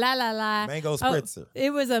la. Mango spritzer.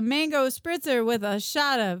 It was a mango spritzer with a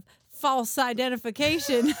shot of false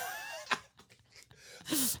identification.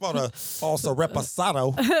 For the falso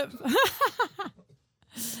reposado.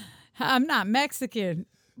 I'm not Mexican,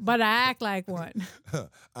 but I act like one.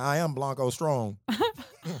 I am Blanco Strong.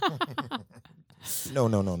 No.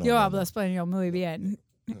 Yo hablo español muy bien.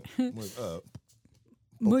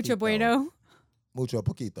 Mucho bueno. Mucho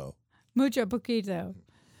poquito. Mucho poquito.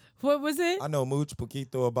 What was it? I know mucho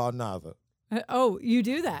poquito about nada. Oh, you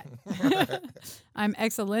do that. I'm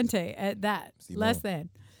excelente at that. See, Less than.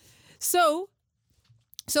 So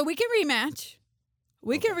we can rematch.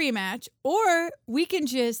 We can rematch, or we can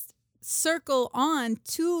just circle on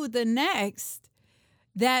to the next.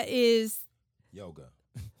 That is yoga.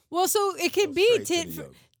 Well, so it could be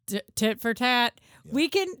tit for tat. Yeah. We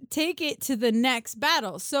can take it to the next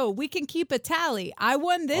battle. So we can keep a tally. I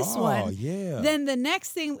won this one. Yeah. Then the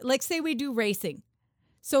next thing, like say we do racing.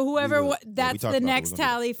 So whoever, that's the next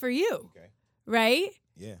tally for you. Okay. Right?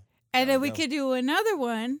 Yeah. And then we could do another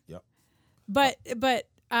one. Yep. But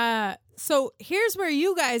so here's where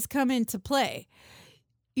you guys come into play.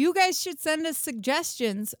 You guys should send us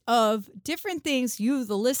suggestions of different things. You,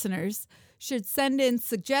 the listeners, should send in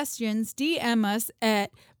suggestions. DM us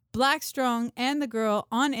at Black Strong and the Girl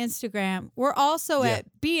on Instagram. We're also at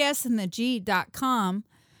bsandtheg.com.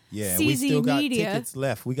 Yeah, CZ we still got Media. tickets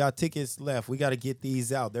left. We got tickets left. We got to get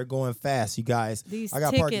these out. They're going fast, you guys. These I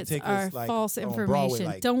got tickets are like, false information. Broadway,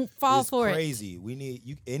 like, don't fall for it. It's crazy. We need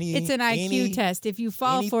you. It's an IQ test. If you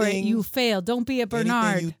fall for it, you fail. Don't be a Bernard.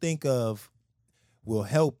 Anything you think of will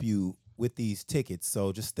help you with these tickets.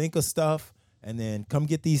 So just think of stuff and then come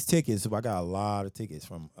get these tickets. I got a lot of tickets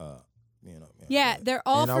from Yeah, they're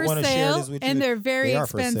all for sale and they're very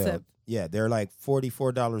expensive. Yeah, they're like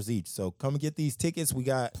 $44 each. So come get these tickets. We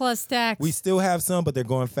got plus tax. We still have some, but they're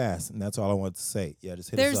going fast, and that's all I want to say. Yeah, just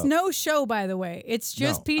hit us up. There's no show, by the way. It's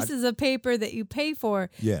just pieces of paper that you pay for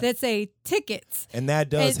that say tickets. And that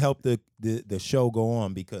does help the show go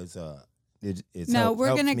on because helps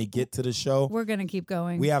me get to the show. We're gonna keep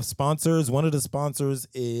going. We have sponsors. One of the sponsors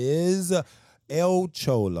is El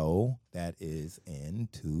Cholo. That is in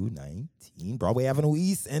 219 Broadway Avenue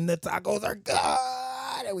East, and the tacos are good.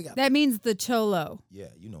 That means the Cholo. Yeah,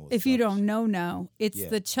 you know. If you don't know, it's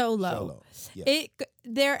the Cholo. Yeah.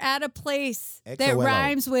 They're at a place that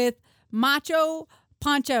rhymes with macho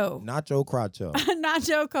poncho. Nacho Cracho.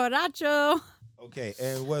 Nacho Coracho. Okay,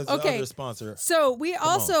 and what's the other sponsor? So we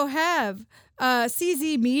also have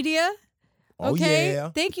CZ Media. Okay,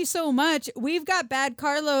 yeah. Thank you so much. We've got Bad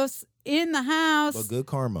Carlos in the house. But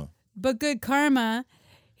good karma.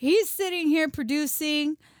 He's sitting here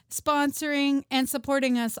producing, sponsoring, and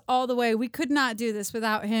supporting us all the way. We could not do this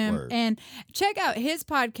without him. Word. And check out his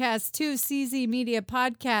podcast too, CZ Media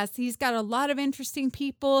Podcast. He's got a lot of interesting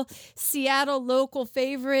people, Seattle local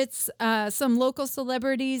favorites, some local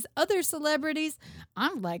celebrities, other celebrities.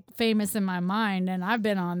 I'm like famous in my mind, and I've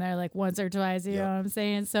been on there like once or twice, you know what I'm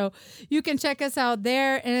saying? So you can check us out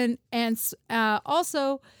there, and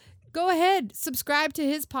also go ahead, subscribe to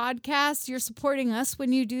his podcast. You're supporting us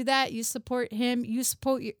when you do that. You support him. You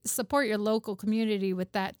support your local community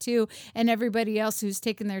with that too, and everybody else who's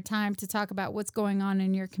taken their time to talk about what's going on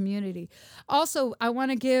in your community. Also, I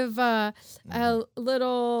want to give a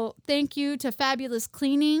little thank you to Fabulous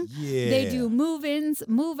Cleaning. Yeah. They do move-ins,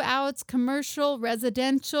 move-outs, commercial,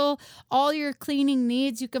 residential, all your cleaning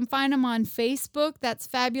needs. You can find them on Facebook. That's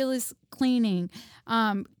Fabulous Cleaning.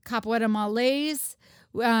 Capoeira Malays.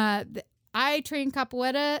 I train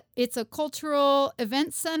capoeira. It's a cultural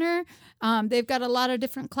event center. They've got a lot of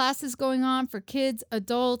different classes going on for kids,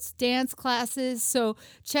 adults, dance classes. So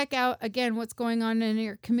check out, again, what's going on in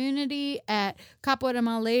your community at Capoeira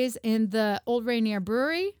Malays in the Old Rainier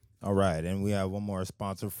Brewery. All right, and we have one more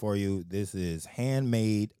sponsor for you. This is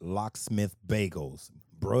Handmade Locksmith Bagels,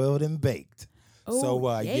 broiled and baked.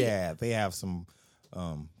 They have some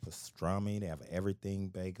pastrami. They have everything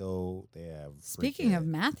bagel. They have. Speaking of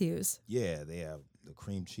Matthews. Yeah, they have the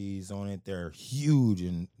cream cheese on it. They're huge,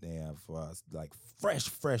 and they have like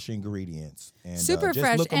fresh ingredients. And super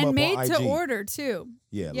fresh and made to order too.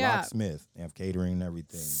 Yeah, Locksmith. They have catering and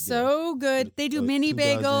everything. So good. They do mini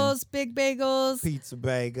bagels, big bagels, pizza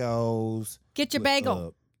bagels. Get your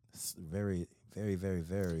bagel. Very, very, very,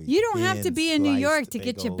 very. You don't have to be in New York to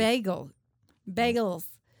get your bagels.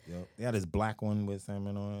 Yep. They had this black one with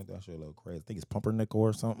salmon on it. That shit a little crazy. I think it's pumpernickel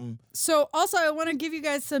or something. So also I want to give you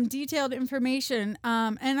guys some detailed information.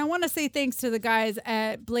 And I want to say thanks to the guys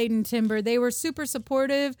at Blade and Timber. They were super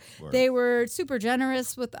supportive. Word. They were super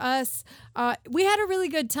generous with us. We had a really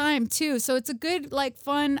good time too. So it's a good, like,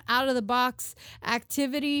 fun, out of the box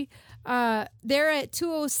activity. They're at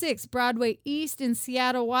 206 Broadway East in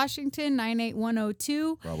Seattle, Washington,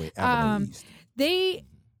 98102. Broadway Avenue East.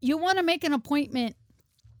 You want to make an appointment.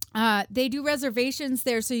 They do reservations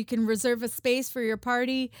there, so you can reserve a space for your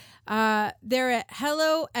party. They're at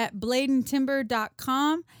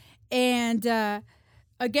hello@bladeandtimber.com. And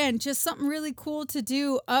again, just something really cool to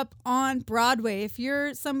do up on Broadway. If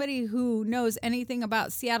you're somebody who knows anything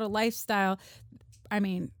about Seattle lifestyle, I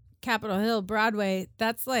mean, Capitol Hill, Broadway,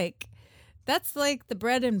 that's like the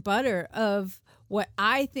bread and butter of what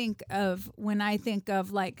I think of when I think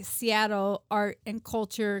of like Seattle art and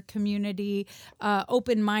culture community,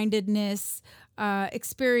 open-mindedness,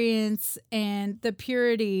 experience, and the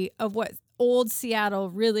purity of what old Seattle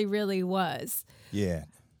really, really was. Yeah.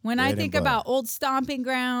 When I think about old stomping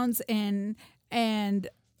grounds and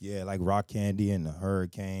yeah, like Rock Candy and the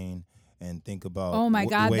Hurricane, and think about oh my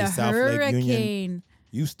God, the way the South Lake Union Hurricane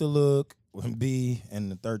used to look. B and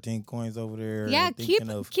the 13 Coins over there. Yeah, keep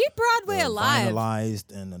Broadway alive.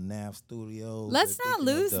 Vinylized and the NAF Studios. Let's not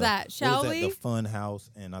lose that, shall we? The Fun House,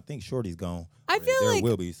 and I think Shorty's gone. I feel like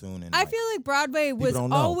will be soon. And I feel like Broadway was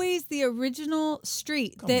always the original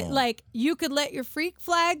street that like you could let your freak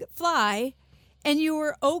flag fly, and you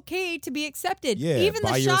were okay to be accepted. Yeah, even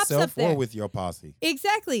by the shops yourself up there or with your posse.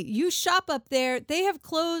 Exactly. You shop up there. They have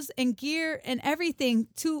clothes and gear and everything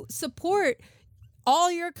to support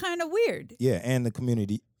all your kind of weird. Yeah, and the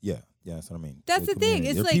community. Yeah, that's what I mean. That's the thing.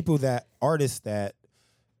 It's like people artists that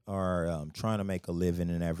are trying to make a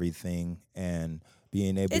living and everything, and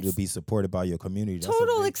being able to be supported by your community.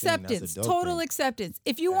 Total acceptance. Total acceptance.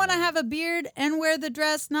 If you want to have a beard and wear the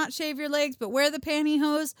dress, not shave your legs, but wear the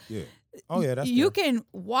pantyhose. Yeah. Oh yeah, that's you can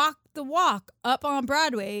walk the walk up on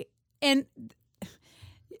Broadway, and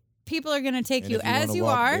people are going to take you as you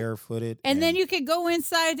are, barefooted, and then you could go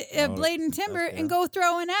inside Blade and Timber and go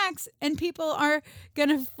throw an axe, and people are going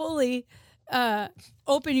to fully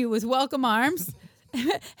open you with welcome arms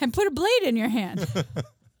and put a blade in your hand.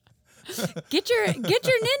 Get your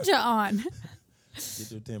ninja on.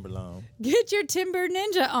 Get your timber on. Get your timber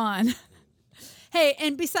ninja on. Hey,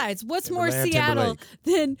 and besides, what's more Seattle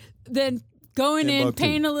than going in,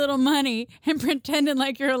 paying a little money, and pretending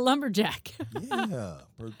like you're a lumberjack? Yeah,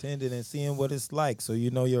 pretending and seeing what it's like, so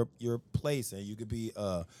you know your place, and you could be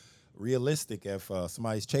realistic if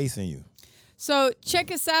somebody's chasing you. So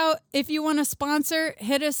check us out. If you want to sponsor,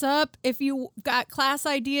 hit us up. If you got class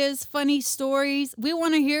ideas, funny stories, we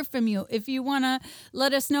want to hear from you. If you want to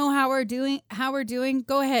let us know how we're doing,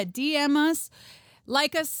 go ahead, DM us,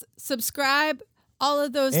 like us, subscribe. All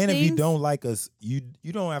of those things. And if you don't like us, you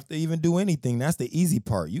don't have to even do anything. That's the easy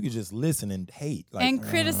part. You can just listen and hate. Like, and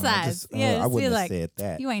criticize. I wouldn't have said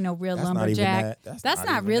that. You ain't no real lumberjack. That's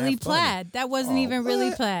not really plaid. That wasn't even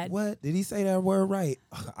really plaid. What? Did he say that word right?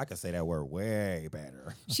 I could say that word way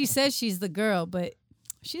better. She says she's the girl, but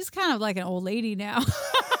she's kind of like an old lady now.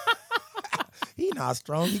 He not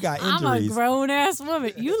strong. He got injuries. I'm a grown-ass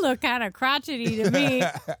woman. You look kind of crotchety to me.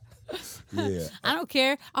 Yeah. I don't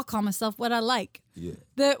care. I'll call myself what I like. Yeah.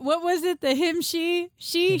 What was it? The him, she.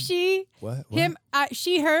 What? Him,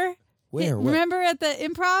 she, her. Where? What? Remember at the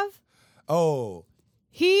improv? Oh.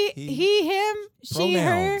 He, him, she,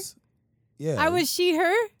 pronouns. her. Yeah. I was she,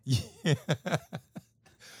 her. Yeah.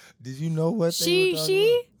 Did you know what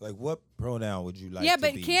she? About? Like, what pronoun would you like? Yeah, to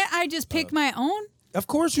but be? Can't I just pick my own? Of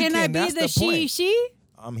course you can. Can I be That's the the she, point. she?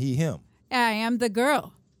 I'm he, him. I am the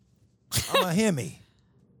girl. I'm a himmy.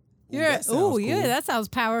 Yeah, that sounds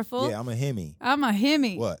powerful. Yeah, I'm a himmy. I'm a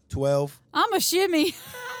himmy. What, 12? I'm a shimmy.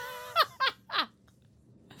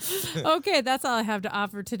 Okay, that's all I have to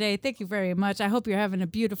offer today. Thank you very much. I hope you're having a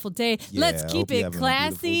beautiful day. Yeah, Let's keep it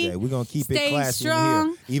classy. We're going to keep it classy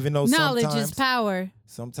strong. Here. Even though knowledge is power.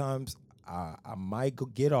 Sometimes I might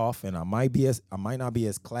get off, and I might not be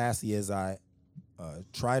as classy as I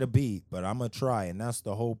try to be, but I'm going to try, and that's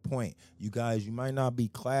the whole point. You guys, you might not be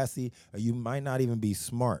classy, or you might not even be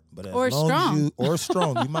smart, but as long as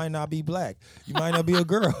strong, you might not be black. You might not be a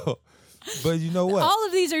girl, but you know what? All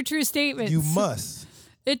of these are true statements. You must.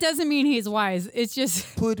 It doesn't mean he's wise. It's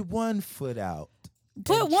just put one foot out.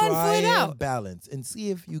 Put one foot out. Balance and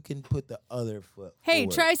see if you can put the other foot. Hey,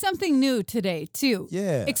 forward. try something new today too.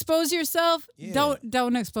 Yeah. Expose yourself. Yeah.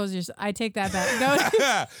 Don't expose yourself. I take that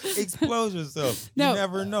back. Expose yourself. No. You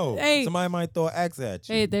never know. Hey. Somebody might throw an axe at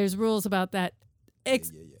you. Hey, there's rules about that.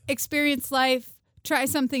 Experience life. Try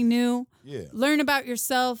something new. Yeah. Learn about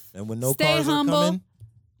yourself. And when no stay cars humble. are coming,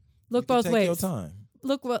 look both take ways. Your time.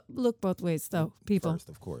 Look both ways, though, people. First,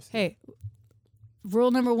 of course. Hey, rule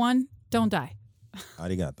number 1: don't die.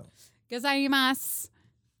 Arigato. Gozaimasu.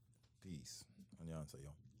 Peace. Annyeonghaseyo.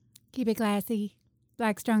 Keep it classy.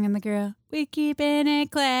 Black, strong, and the girl. We keeping it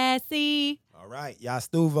classy. All right,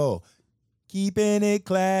 Yastuvo. Keeping it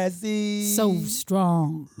classy. So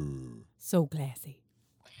strong. So classy.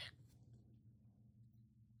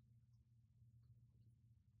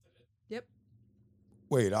 Yep.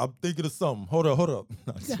 Wait, I'm thinking of something. Hold up.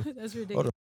 That's ridiculous.